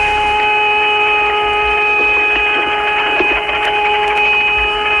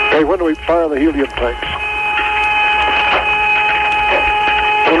 Hey, when do we fire the helium tanks?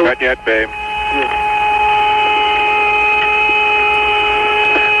 Not yet, babe.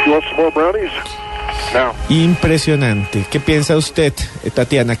 You want some more brownies? No. Impresionante. ¿Qué piensa usted,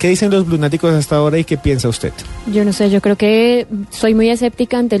 Tatiana? ¿Qué dicen los Blunáticos hasta ahora y qué piensa usted? Yo no sé, yo creo que soy muy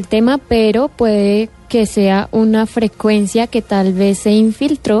escéptica ante el tema, pero puede que sea una frecuencia que tal vez se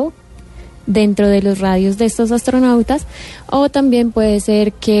infiltró dentro de los radios de estos astronautas, o también puede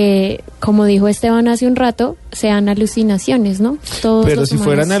ser que, como dijo Esteban hace un rato, sean alucinaciones, ¿no? Pero si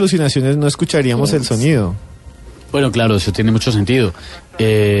fueran alucinaciones no escucharíamos el sonido. Bueno, claro, eso tiene mucho sentido.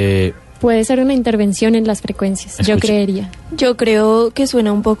 Puede ser una intervención en las frecuencias, yo creería. Yo creo que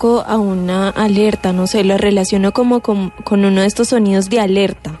suena un poco a una alerta, no sé, lo relaciono como con uno de estos sonidos de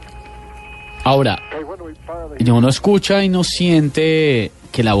alerta. Ahora, uno escucha y no siente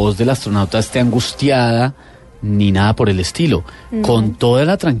que la voz del astronauta esté angustiada ni nada por el estilo. No. Con toda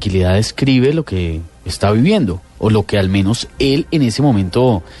la tranquilidad describe lo que está viviendo o lo que al menos él en ese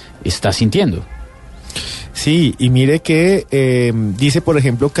momento está sintiendo. Sí, y mire que dice, por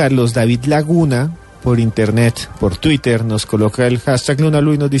ejemplo, Carlos David Laguna, por internet, por Twitter, nos coloca el hashtag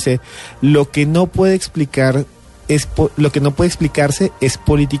LunaBlue y nos dice: lo que no puede explicarse es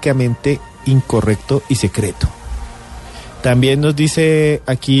políticamente incorrecto y secreto. También nos dice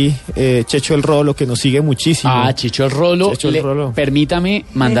aquí Checho el Rolo, que nos sigue muchísimo. Checho el Rolo. Permítame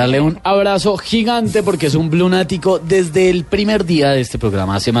mandarle un abrazo gigante porque es un blunático desde el primer día de este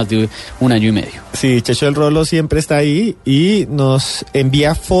programa, hace más de un año y medio. Sí, Checho el Rolo siempre está ahí y nos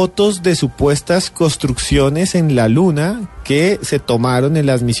envía fotos de supuestas construcciones en la Luna que se tomaron en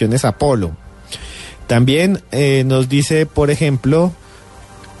las misiones Apolo. También nos dice, por ejemplo,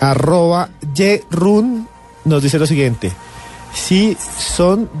 @Yerun, nos dice lo siguiente: si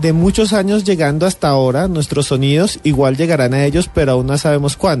son de muchos años llegando hasta ahora, nuestros sonidos igual llegarán a ellos, pero aún no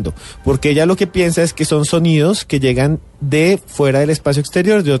sabemos cuándo, porque ella lo que piensa es que son sonidos que llegan de fuera del espacio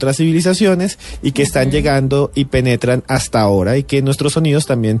exterior, de otras civilizaciones, y que están llegando y penetran hasta ahora, y que nuestros sonidos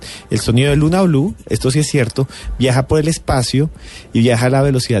también, el sonido de LunaBlue, esto sí es cierto, viaja por el espacio y viaja a la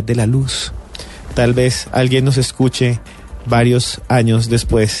velocidad de la luz. Tal vez alguien nos escuche varios años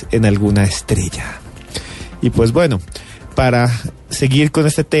después en alguna estrella. Y pues bueno, para seguir con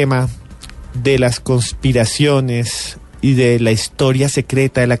este tema de las conspiraciones y de la historia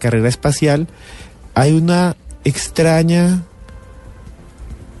secreta de la carrera espacial, hay una extraña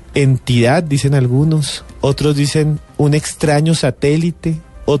entidad, dicen algunos, otros dicen un extraño satélite,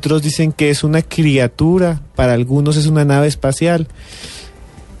 otros dicen que es una criatura, para algunos es una nave espacial.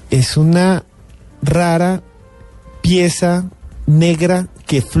 Es una rara pieza negra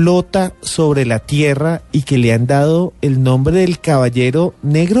que flota sobre la Tierra y que le han dado el nombre del Caballero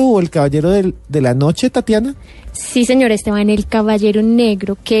Negro o el Caballero de la Noche, Tatiana. Sí, señor Esteban, el Caballero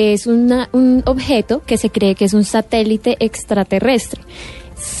Negro, que es un objeto que se cree que es un satélite extraterrestre.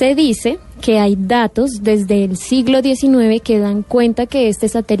 Se dice que hay datos desde el siglo XIX que dan cuenta que este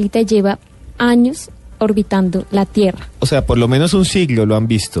satélite lleva años orbitando la Tierra. O sea, por lo menos un siglo lo han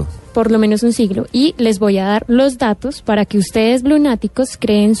visto. Por lo menos un siglo. Y les voy a dar los datos para que ustedes, lunáticos,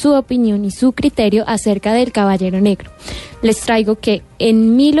 creen su opinión y su criterio acerca del Caballero Negro. Les traigo que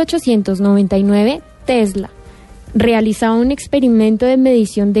en 1899 Tesla realizaba un experimento de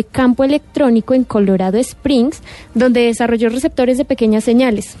medición de campo electrónico en Colorado Springs, donde desarrolló receptores de pequeñas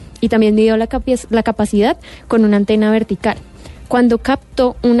señales y también midió la capacidad con una antena vertical, cuando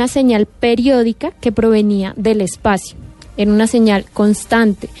captó una señal periódica que provenía del espacio. Era una señal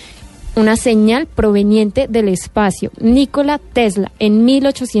constante, una señal proveniente del espacio. Nikola Tesla, en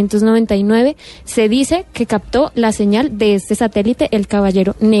 1899, se dice que captó la señal de este satélite, el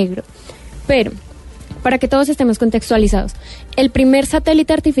Caballero Negro. Pero, para que todos estemos contextualizados, el primer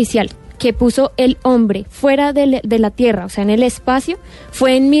satélite artificial que puso el hombre fuera de la Tierra, o sea, en el espacio,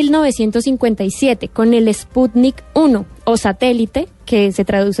 fue en 1957 con el Sputnik 1, o satélite, que se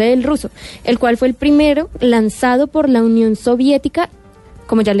traduce del ruso, el cual fue el primero lanzado por la Unión Soviética,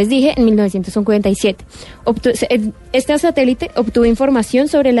 como ya les dije, en 1957. Este satélite obtuvo información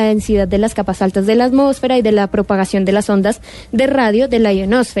sobre la densidad de las capas altas de la atmósfera y de la propagación de las ondas de radio de la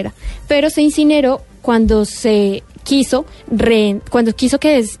ionosfera, pero se incineró cuando quiso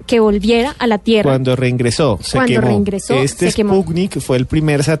que volviera a la Tierra. Cuando reingresó, se quemó. Sputnik fue el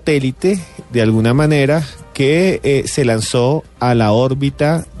primer satélite, de alguna manera, que se lanzó a la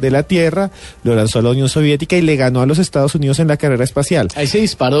órbita de la Tierra, lo lanzó a la Unión Soviética y le ganó a los Estados Unidos en la carrera espacial. Ahí se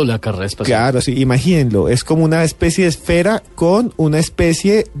disparó la carrera espacial. Claro, sí, imagínenlo, es como una especie de esfera con una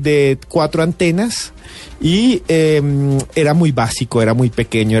especie de 4 antenas. Y era muy básico, era muy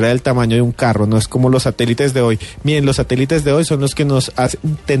pequeño, era del tamaño de un carro, no es como los satélites de hoy. Miren, los satélites de hoy son los que nos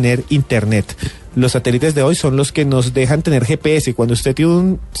hacen tener internet. Los satélites de hoy son los que nos dejan tener GPS. Cuando usted tiene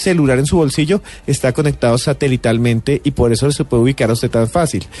un celular en su bolsillo, está conectado satelitalmente y por eso se puede ubicar a usted tan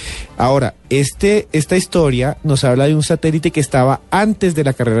fácil. Ahora, esta historia nos habla de un satélite que estaba antes de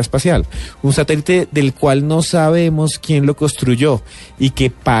la carrera espacial. Un satélite del cual no sabemos quién lo construyó y que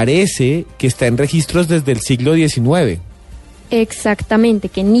parece que está en registros desde el siglo XIX. Exactamente,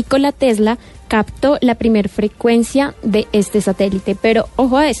 que Nikola Tesla captó la primer frecuencia de este satélite. Pero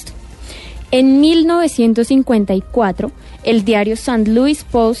ojo a esto. En 1954, el diario St. Louis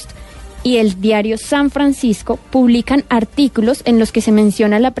Post y el diario San Francisco publican artículos en los que se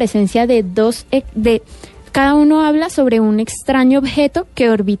menciona la presencia de cada uno habla sobre un extraño objeto que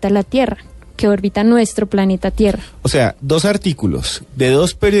orbita la Tierra, que orbita nuestro planeta Tierra. O sea, 2 artículos de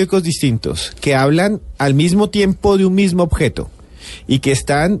 2 periódicos distintos que hablan al mismo tiempo de un mismo objeto y que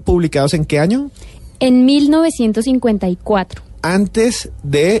están publicados ¿en qué año? En 1954. Antes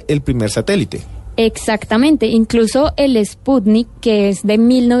del primer satélite. Exactamente, incluso el Sputnik, que es de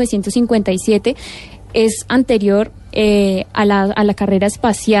 1957, es anterior a la carrera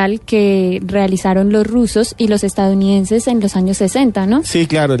espacial que realizaron los rusos y los estadounidenses en los años 60, ¿no? Sí,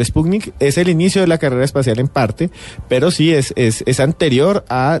 claro, el Sputnik es el inicio de la carrera espacial en parte, pero sí es anterior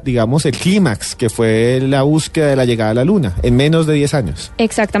a, digamos, el clímax, que fue la búsqueda de la llegada a la Luna, en menos de 10 años.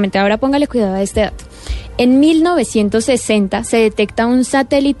 Exactamente, ahora póngale cuidado a este dato. En 1960 se detecta un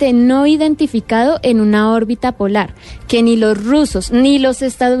satélite no identificado en una órbita polar, que ni los rusos ni los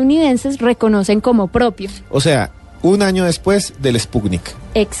estadounidenses reconocen como propio. O sea, un año después del Sputnik.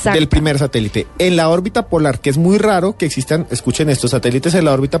 Exacto. Del primer satélite. En la órbita polar, que es muy raro que existan, escuchen estos satélites en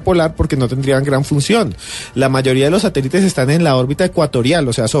la órbita polar porque no tendrían gran función. La mayoría de los satélites están en la órbita ecuatorial,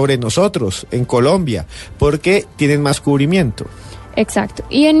 o sea, sobre nosotros, en Colombia, porque tienen más cubrimiento. Exacto.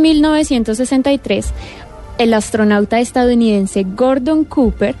 Y en 1963, el astronauta estadounidense Gordon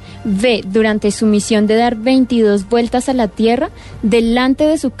Cooper ve durante su misión de dar 22 vueltas a la Tierra delante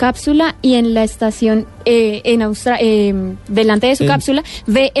de su cápsula y en la estación delante de su cápsula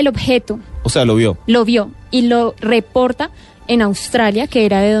ve el objeto. O sea, lo vio. Lo vio y lo reporta en Australia, que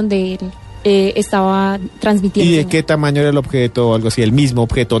era de donde él estaba transmitiendo. ¿Y de qué tamaño era el objeto o algo así? El mismo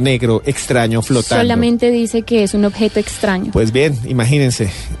objeto negro, extraño, flotando. Solamente dice que es un objeto extraño. Pues bien,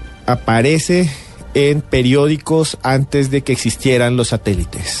 imagínense, aparece en periódicos antes de que existieran los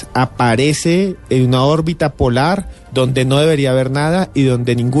satélites. Aparece en una órbita polar donde no debería haber nada y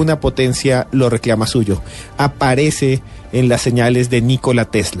donde ninguna potencia lo reclama suyo. Aparece en las señales de Nikola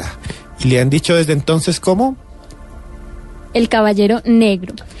Tesla. ¿Y le han dicho desde entonces cómo? El caballero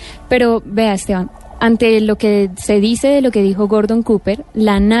negro. Pero vea, Esteban, ante lo que se dice de lo que dijo Gordon Cooper,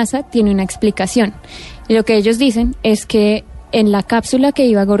 la NASA tiene una explicación. Y lo que ellos dicen es que en la cápsula que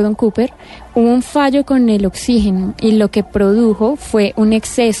iba Gordon Cooper hubo un fallo con el oxígeno y lo que produjo fue un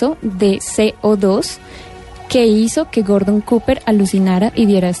exceso de CO2 que hizo que Gordon Cooper alucinara y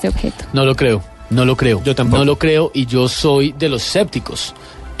viera este objeto. No lo creo. Yo tampoco. No lo creo y yo soy de los escépticos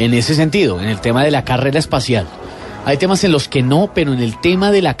en ese sentido, en el tema de la carrera espacial. Hay temas en los que no, pero en el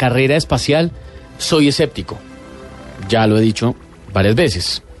tema de la carrera espacial soy escéptico. Ya lo he dicho varias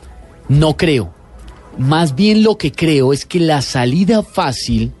veces. No creo. Más bien lo que creo es que la salida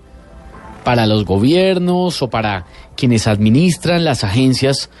fácil para los gobiernos o para quienes administran las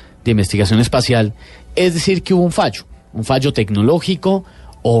agencias de investigación espacial es decir que hubo un fallo tecnológico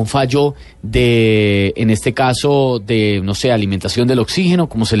o un fallo de, en este caso, de, no sé, alimentación del oxígeno,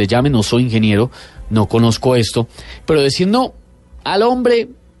 como se le llame, no soy ingeniero, no conozco esto, pero decir no, al hombre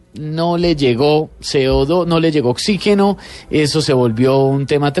no le llegó CO2, no le llegó oxígeno, eso se volvió un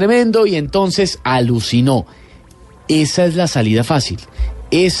tema tremendo y entonces alucinó. Esa es la salida fácil,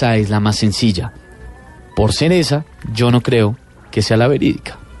 esa es la más sencilla. Por ser esa, yo no creo que sea la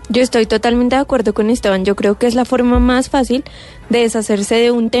verídica. Yo estoy totalmente de acuerdo con Esteban, yo creo que es la forma más fácil de deshacerse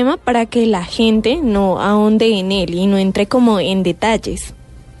de un tema para que la gente no ahonde en él y no entre como en detalles.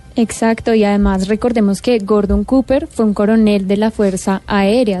 Exacto, y además recordemos que Gordon Cooper fue un coronel de la Fuerza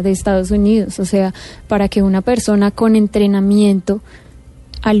Aérea de Estados Unidos, o sea, para que una persona con entrenamiento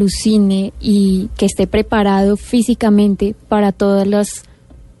alucine y que esté preparado físicamente para todas las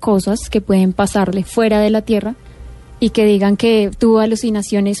cosas que pueden pasarle fuera de la Tierra y que digan que tuvo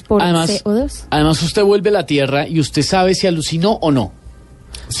alucinaciones por CO2. Además usted vuelve a la Tierra y usted sabe si alucinó o no.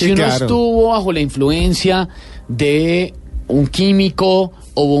 Sí, si uno claro. estuvo bajo la influencia de un químico,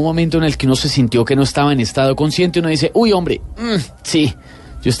 o hubo un momento en el que uno se sintió que no estaba en estado consciente, uno dice, uy hombre, sí,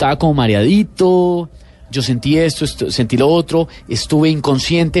 yo estaba como mareadito, yo sentí esto, sentí lo otro, estuve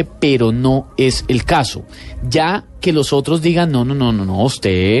inconsciente, pero no es el caso. Ya que los otros digan, no,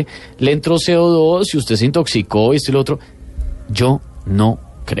 usted le entró CO2 y usted se intoxicó y esto y lo otro, yo no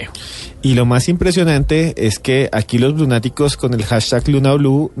creo. Y lo más impresionante es que aquí los lunáticos con el hashtag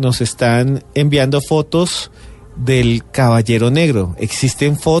LunaBlue nos están enviando fotos del Caballero Negro.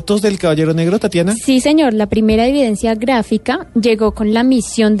 ¿Existen fotos del Caballero Negro, Tatiana? Sí, señor. La primera evidencia gráfica llegó con la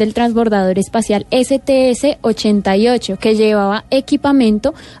misión del transbordador espacial STS-88, que llevaba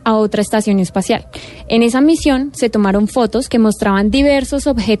equipamiento a otra estación espacial. En esa misión se tomaron fotos que mostraban diversos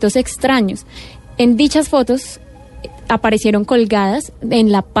objetos extraños. En dichas fotos aparecieron colgadas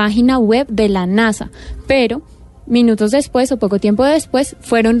en la página web de la NASA, pero minutos después o poco tiempo después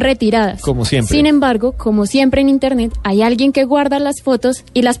fueron retiradas. Como siempre. Sin embargo, como siempre en Internet, hay alguien que guarda las fotos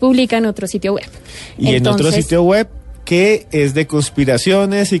y las publica en otro sitio web. Y en otro sitio web que es de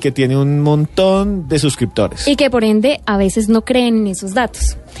conspiraciones y que tiene un montón de suscriptores. Y que por ende a veces no creen en esos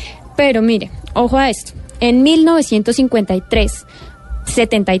datos. Pero mire, ojo a esto. En 1953,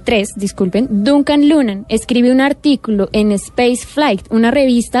 Duncan Lunan escribe un artículo en Space Flight, una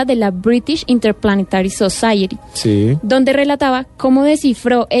revista de la British Interplanetary Society, donde relataba cómo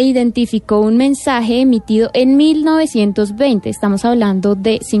descifró e identificó un mensaje emitido en 1920, estamos hablando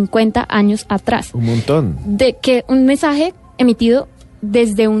de 50 años atrás. Un montón. Un mensaje emitido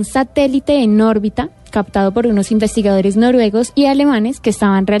desde un satélite en órbita, captado por unos investigadores noruegos y alemanes que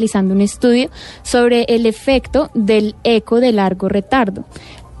estaban realizando un estudio sobre el efecto del eco de largo retardo.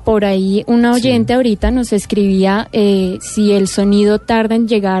 Por ahí una oyente ahorita nos escribía si el sonido tarda en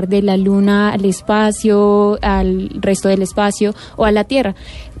llegar de la Luna al espacio, al resto del espacio o a la Tierra.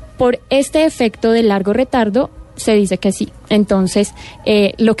 Por este efecto de largo retardo se dice que sí. Entonces,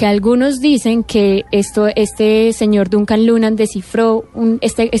 lo que algunos dicen que este señor Duncan Lunan descifró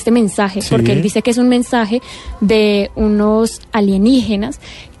este mensaje, porque él dice que es un mensaje de unos alienígenas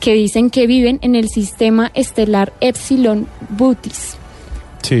que dicen que viven en el sistema estelar Epsilon Bootis.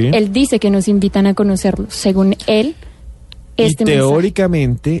 Él dice que nos invitan a conocerlo, según él.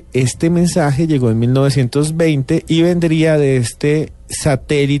 Teóricamente, este mensaje llegó en 1920 y vendría de este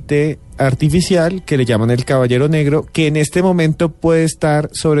satélite artificial que le llaman el Caballero Negro, que en este momento puede estar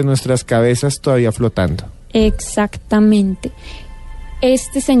sobre nuestras cabezas todavía flotando. Exactamente.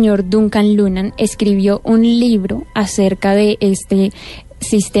 Este señor Duncan Lunan escribió un libro acerca de este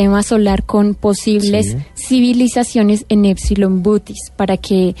sistema solar con posibles civilizaciones en Epsilon Bootis para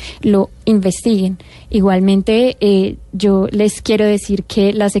que lo investiguen. Igualmente, yo les quiero decir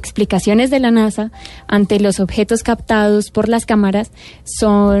que las explicaciones de la NASA ante los objetos captados por las cámaras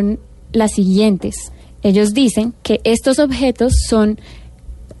son las siguientes. Ellos dicen que estos objetos son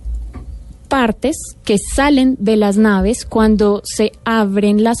partes que salen de las naves cuando se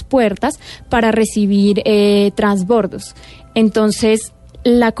abren las puertas para recibir transbordos. Entonces,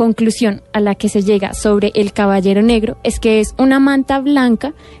 la conclusión a la que se llega sobre el Caballero Negro es que es una manta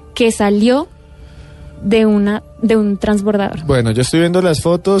blanca que salió de un transbordador. Bueno, yo estoy viendo las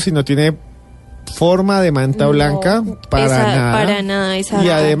fotos y no tiene forma de manta blanca para nada. Y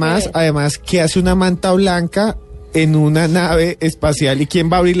además, ¿qué hace una manta blanca en una nave espacial y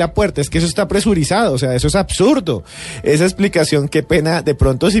quién va a abrir la puerta? Es que eso está presurizado, o sea, eso es absurdo. Esa explicación, qué pena, de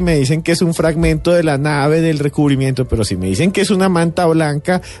pronto si me dicen que es un fragmento de la nave, del recubrimiento, pero si me dicen que es una manta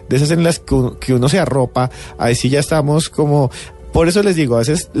blanca, de esas en las que uno se arropa, ahí sí ya estamos como... Por eso les digo, a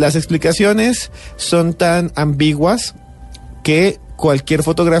veces las explicaciones son tan ambiguas que cualquier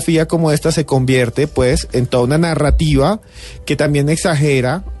fotografía como esta se convierte pues en toda una narrativa que también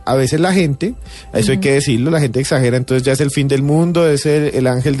exagera a veces la gente, eso hay que decirlo, la gente exagera, entonces ya es el fin del mundo, es el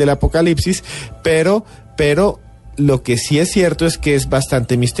ángel del apocalipsis, pero lo que sí es cierto es que es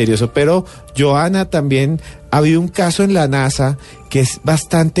bastante misterioso. Pero, Johanna, también ha habido un caso en la NASA que es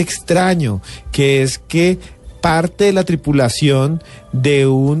bastante extraño, que es que parte de la tripulación de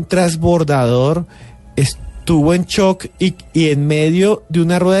un transbordador estuvo en shock y en medio de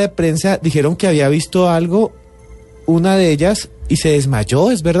una rueda de prensa dijeron que había visto algo, una de ellas, y se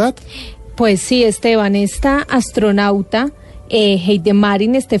desmayó, ¿es verdad? Pues sí, Esteban, esta astronauta,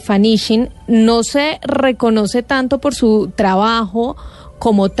 Heidemarin Stefanishin, no se reconoce tanto por su trabajo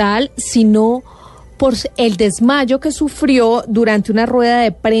como tal, sino por el desmayo que sufrió durante una rueda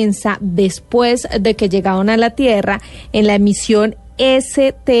de prensa después de que llegaron a la Tierra en la misión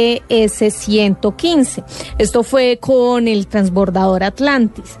STS-115. Esto fue con el transbordador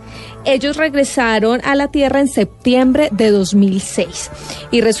Atlantis. Ellos regresaron a la Tierra en septiembre de 2006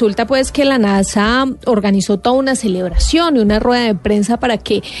 y resulta pues que la NASA organizó toda una celebración y una rueda de prensa para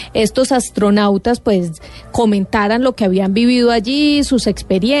que estos astronautas pues comentaran lo que habían vivido allí, sus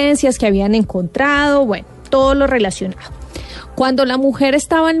experiencias que habían encontrado, bueno, todo lo relacionado. Cuando la mujer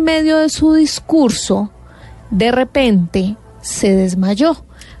estaba en medio de su discurso, de repente se desmayó,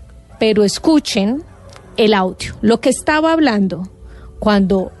 pero escuchen el audio, lo que estaba hablando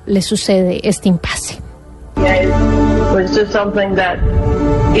cuando le sucede este impasse. It was just something that,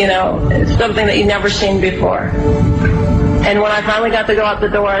 something that you'd never seen before. And when I finally got to go out the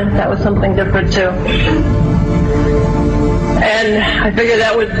door, that was something different too. And I figured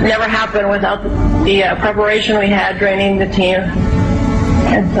that would never happen without the preparation we had training the team.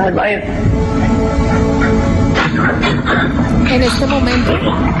 And so En este momento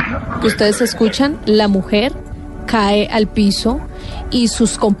que ustedes escuchan, la mujer cae al piso y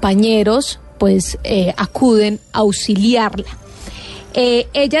sus compañeros pues acuden a auxiliarla.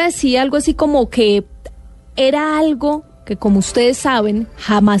 Ella decía algo así como que era algo que como ustedes saben,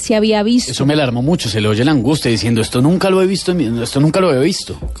 jamás se había visto. Eso me alarmó mucho, se le oye la angustia diciendo, esto nunca lo he visto, esto nunca lo había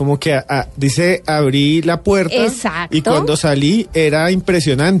visto. Como que dice, abrí la puerta. Exacto. Y cuando salí era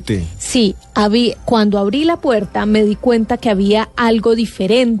impresionante. Sí, cuando abrí la puerta me di cuenta que había algo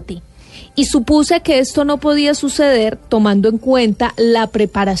diferente. Y supuse que esto no podía suceder tomando en cuenta la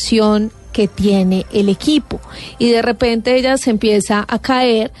preparación que tiene el equipo. Y de repente ella se empieza a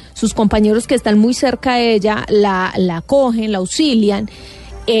caer, sus compañeros que están muy cerca de ella la cogen, la auxilian.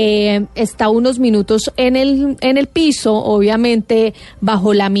 Está unos minutos en el piso, obviamente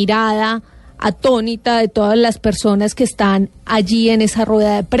bajo la mirada atónita de todas las personas que están allí en esa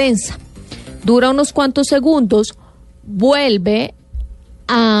rueda de prensa. Dura unos cuantos segundos, vuelve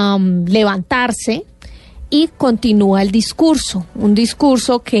a levantarse y continúa el discurso, un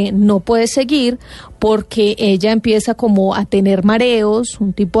discurso que no puede seguir porque ella empieza como a tener mareos,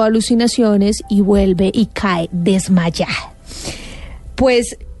 un tipo de alucinaciones y vuelve y cae desmayada.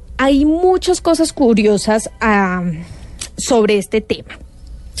 Pues hay muchas cosas curiosas sobre este tema.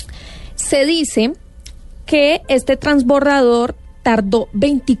 Se dice que este transbordador tardó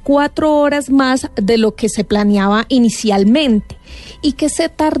 24 horas más de lo que se planeaba inicialmente y que se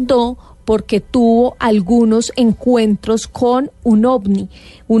tardó porque tuvo algunos encuentros con un ovni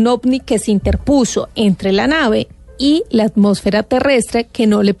que se interpuso entre la nave y la atmósfera terrestre que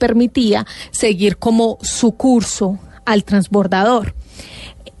no le permitía seguir como su curso al transbordador.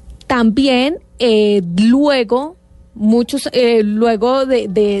 También luego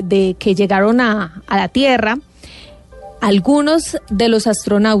de que llegaron a la Tierra, algunos de los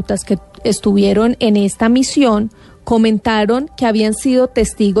astronautas que estuvieron en esta misión comentaron que habían sido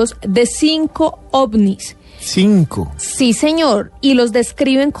testigos de 5 ovnis. 5. Sí, señor, y los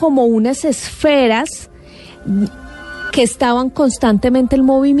describen como unas esferas que estaban constantemente en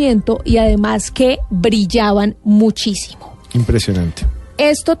movimiento y además que brillaban muchísimo. Impresionante.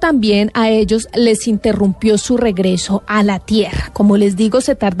 Esto también a ellos les interrumpió su regreso a la Tierra. Como les digo,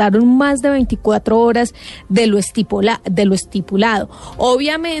 se tardaron más de 24 horas de lo estipulado.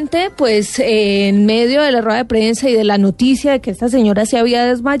 Obviamente, pues en medio de la rueda de prensa y de la noticia de que esta señora se había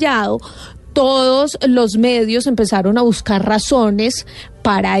desmayado, todos los medios empezaron a buscar razones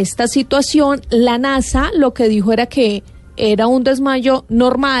para esta situación. La NASA lo que dijo era que era un desmayo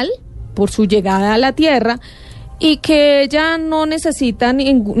normal por su llegada a la Tierra, y que ella no necesitaba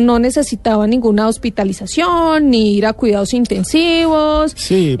ninguna hospitalización ni ir a cuidados intensivos.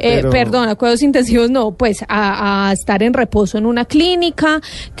 Sí, pero... a cuidados intensivos no, pues a estar en reposo en una clínica,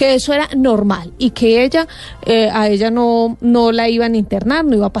 que eso era normal y que a ella no la iban a internar,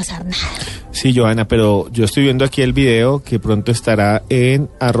 no iba a pasar nada. Sí, Johanna, pero yo estoy viendo aquí el video que pronto estará en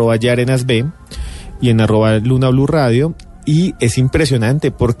 @yarenasb y en @LunaBluRadio, y es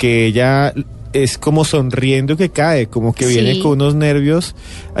impresionante porque ella es como sonriendo que cae, como que viene con unos nervios.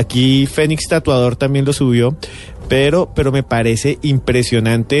 Aquí Fénix Tatuador también lo subió, pero me parece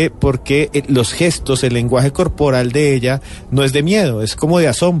impresionante porque los gestos, el lenguaje corporal de ella no es de miedo, es como de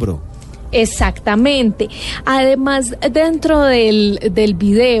asombro. Exactamente. Además, dentro del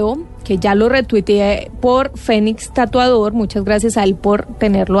video, que ya lo retuiteé por Fénix Tatuador, muchas gracias a él por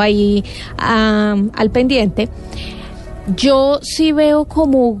tenerlo ahí al pendiente, yo sí veo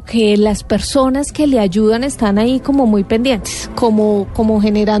como que las personas que le ayudan están ahí como muy pendientes, como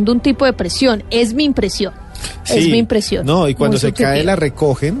generando un tipo de presión. Es mi impresión. Sí, es mi impresión. No, y cuando se cae la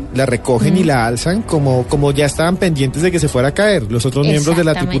recogen y la alzan como ya estaban pendientes de que se fuera a caer los otros miembros de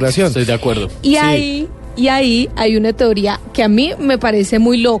la tripulación. Estoy de acuerdo. Y ahí hay una teoría que a mí me parece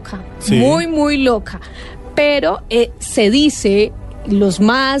muy loca, muy loca, pero se dice, los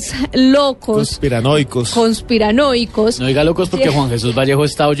más locos, conspiranoicos. No diga locos porque Juan Jesús Vallejo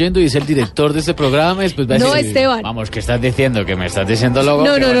está oyendo y es el director de este programa. Después va a decir, Esteban. Vamos, ¿qué estás diciendo? ¿Que me estás diciendo loco?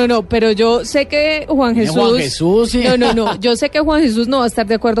 No, pero yo sé que Juan Jesús... sí. No, yo sé que Juan Jesús no va a estar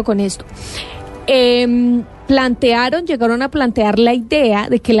de acuerdo con esto. Llegaron a plantear la idea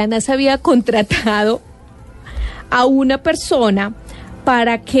de que la NASA había contratado a una persona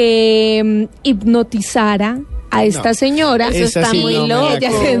para que hipnotizara a esta señora. Eso está muy loco.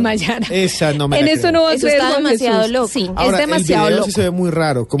 Ella se desmayara. Esa no me en la eso creo. no va a Eso ser está Juan demasiado Jesús. loco. Sí, Ahora, es demasiado el video loco. sí se ve muy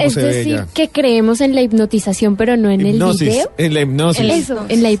raro cómo es se ve decir, ella. que creemos en la hipnotización, pero no en Hipnosis, el video. en la hipnosis. Eso,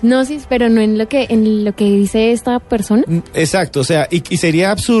 en la hipnosis, pero no en lo que dice esta persona. Exacto, o sea, y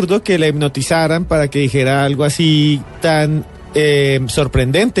sería absurdo que la hipnotizaran para que dijera algo así tan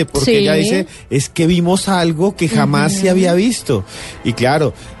sorprendente, porque Sí. ella dice, es que vimos algo que jamás se había visto. Y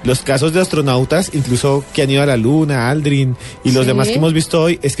claro, los casos de astronautas, incluso que han ido a la Luna, Aldrin, y los Sí. demás que hemos visto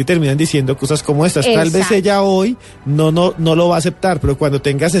hoy, es que terminan diciendo cosas como estas. Tal vez Exacto. ella hoy no lo va a aceptar, pero cuando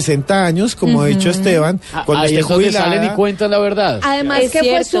tenga 60 años, como ha dicho Esteban, cuando Ahí esté es donde jubilada... salen y cuentan la verdad. Además Es que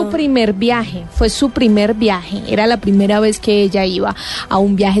fue cierto. su primer viaje, era la primera vez que ella iba a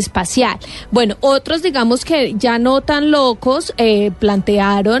un viaje espacial. Bueno, otros digamos que ya no tan locos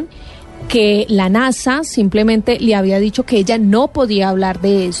plantearon que la NASA simplemente le había dicho que ella no podía hablar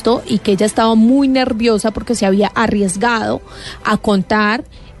de esto y que ella estaba muy nerviosa porque se había arriesgado a contar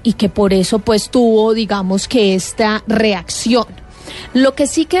y que por eso pues tuvo digamos que esta reacción. Lo que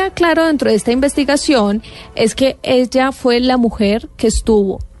sí queda claro dentro de esta investigación es que ella fue la mujer que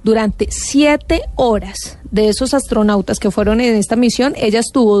estuvo durante 7 horas de esos astronautas que fueron en esta misión. Ella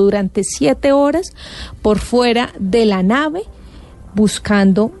estuvo durante 7 horas por fuera de la nave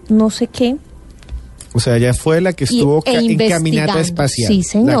buscando no sé qué. O sea, ella fue la que estuvo en investigando. caminata espacial. Sí,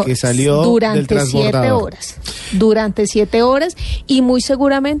 señor. La que salió durante del transbordador. 7 horas. Durante 7 horas y muy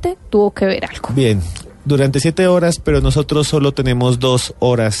seguramente tuvo que ver algo. Bien, durante 7 horas, pero nosotros solo tenemos 2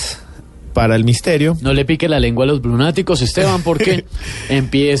 horas para el misterio. No le pique la lengua a los lunáticos, Esteban, porque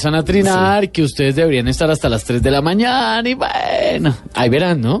empiezan a trinar que ustedes deberían estar hasta las 3 de la mañana y bueno, ahí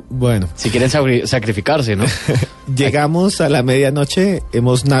verán, ¿no? Bueno. Si quieren sacrificarse, ¿no? Llegamos a la medianoche,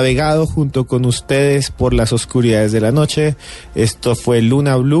 hemos navegado junto con ustedes por las oscuridades de la noche. Esto fue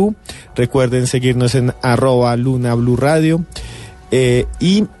Luna Blue. Recuerden seguirnos en @LunaBlueRadio.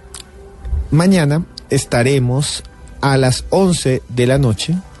 Y mañana estaremos a las 11 de la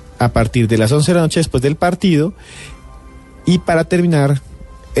noche, a partir de las 11 de la noche después del partido. Y para terminar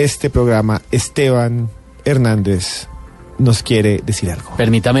este programa, Esteban Hernández nos quiere decir algo.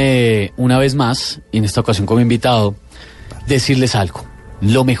 Permítame una vez más, y en esta ocasión como invitado, decirles algo.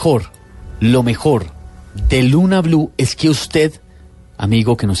 Lo mejor de Luna Blue es que usted,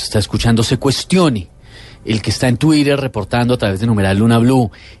 amigo que nos está escuchando, se cuestione. El que está en Twitter reportando a través de numeral Luna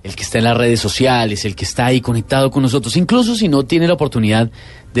Blue, el que está en las redes sociales, el que está ahí conectado con nosotros, incluso si no tiene la oportunidad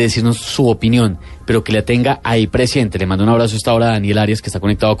de decirnos su opinión, pero que la tenga ahí presente. Le mando un abrazo a esta hora a Daniel Arias, que está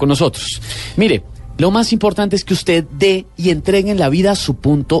conectado con nosotros. Mire, lo más importante es que usted dé y entregue en la vida su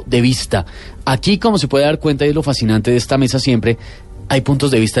punto de vista. Aquí, como se puede dar cuenta, y es lo fascinante de esta mesa siempre, hay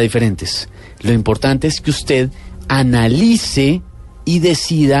puntos de vista diferentes. Lo importante es que usted analice y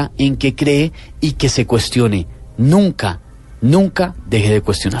decida en qué cree y que se cuestione. Nunca deje de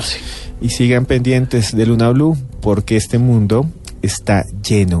cuestionarse. Y sigan pendientes de Luna Blue, porque este mundo está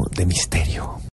lleno de misterio.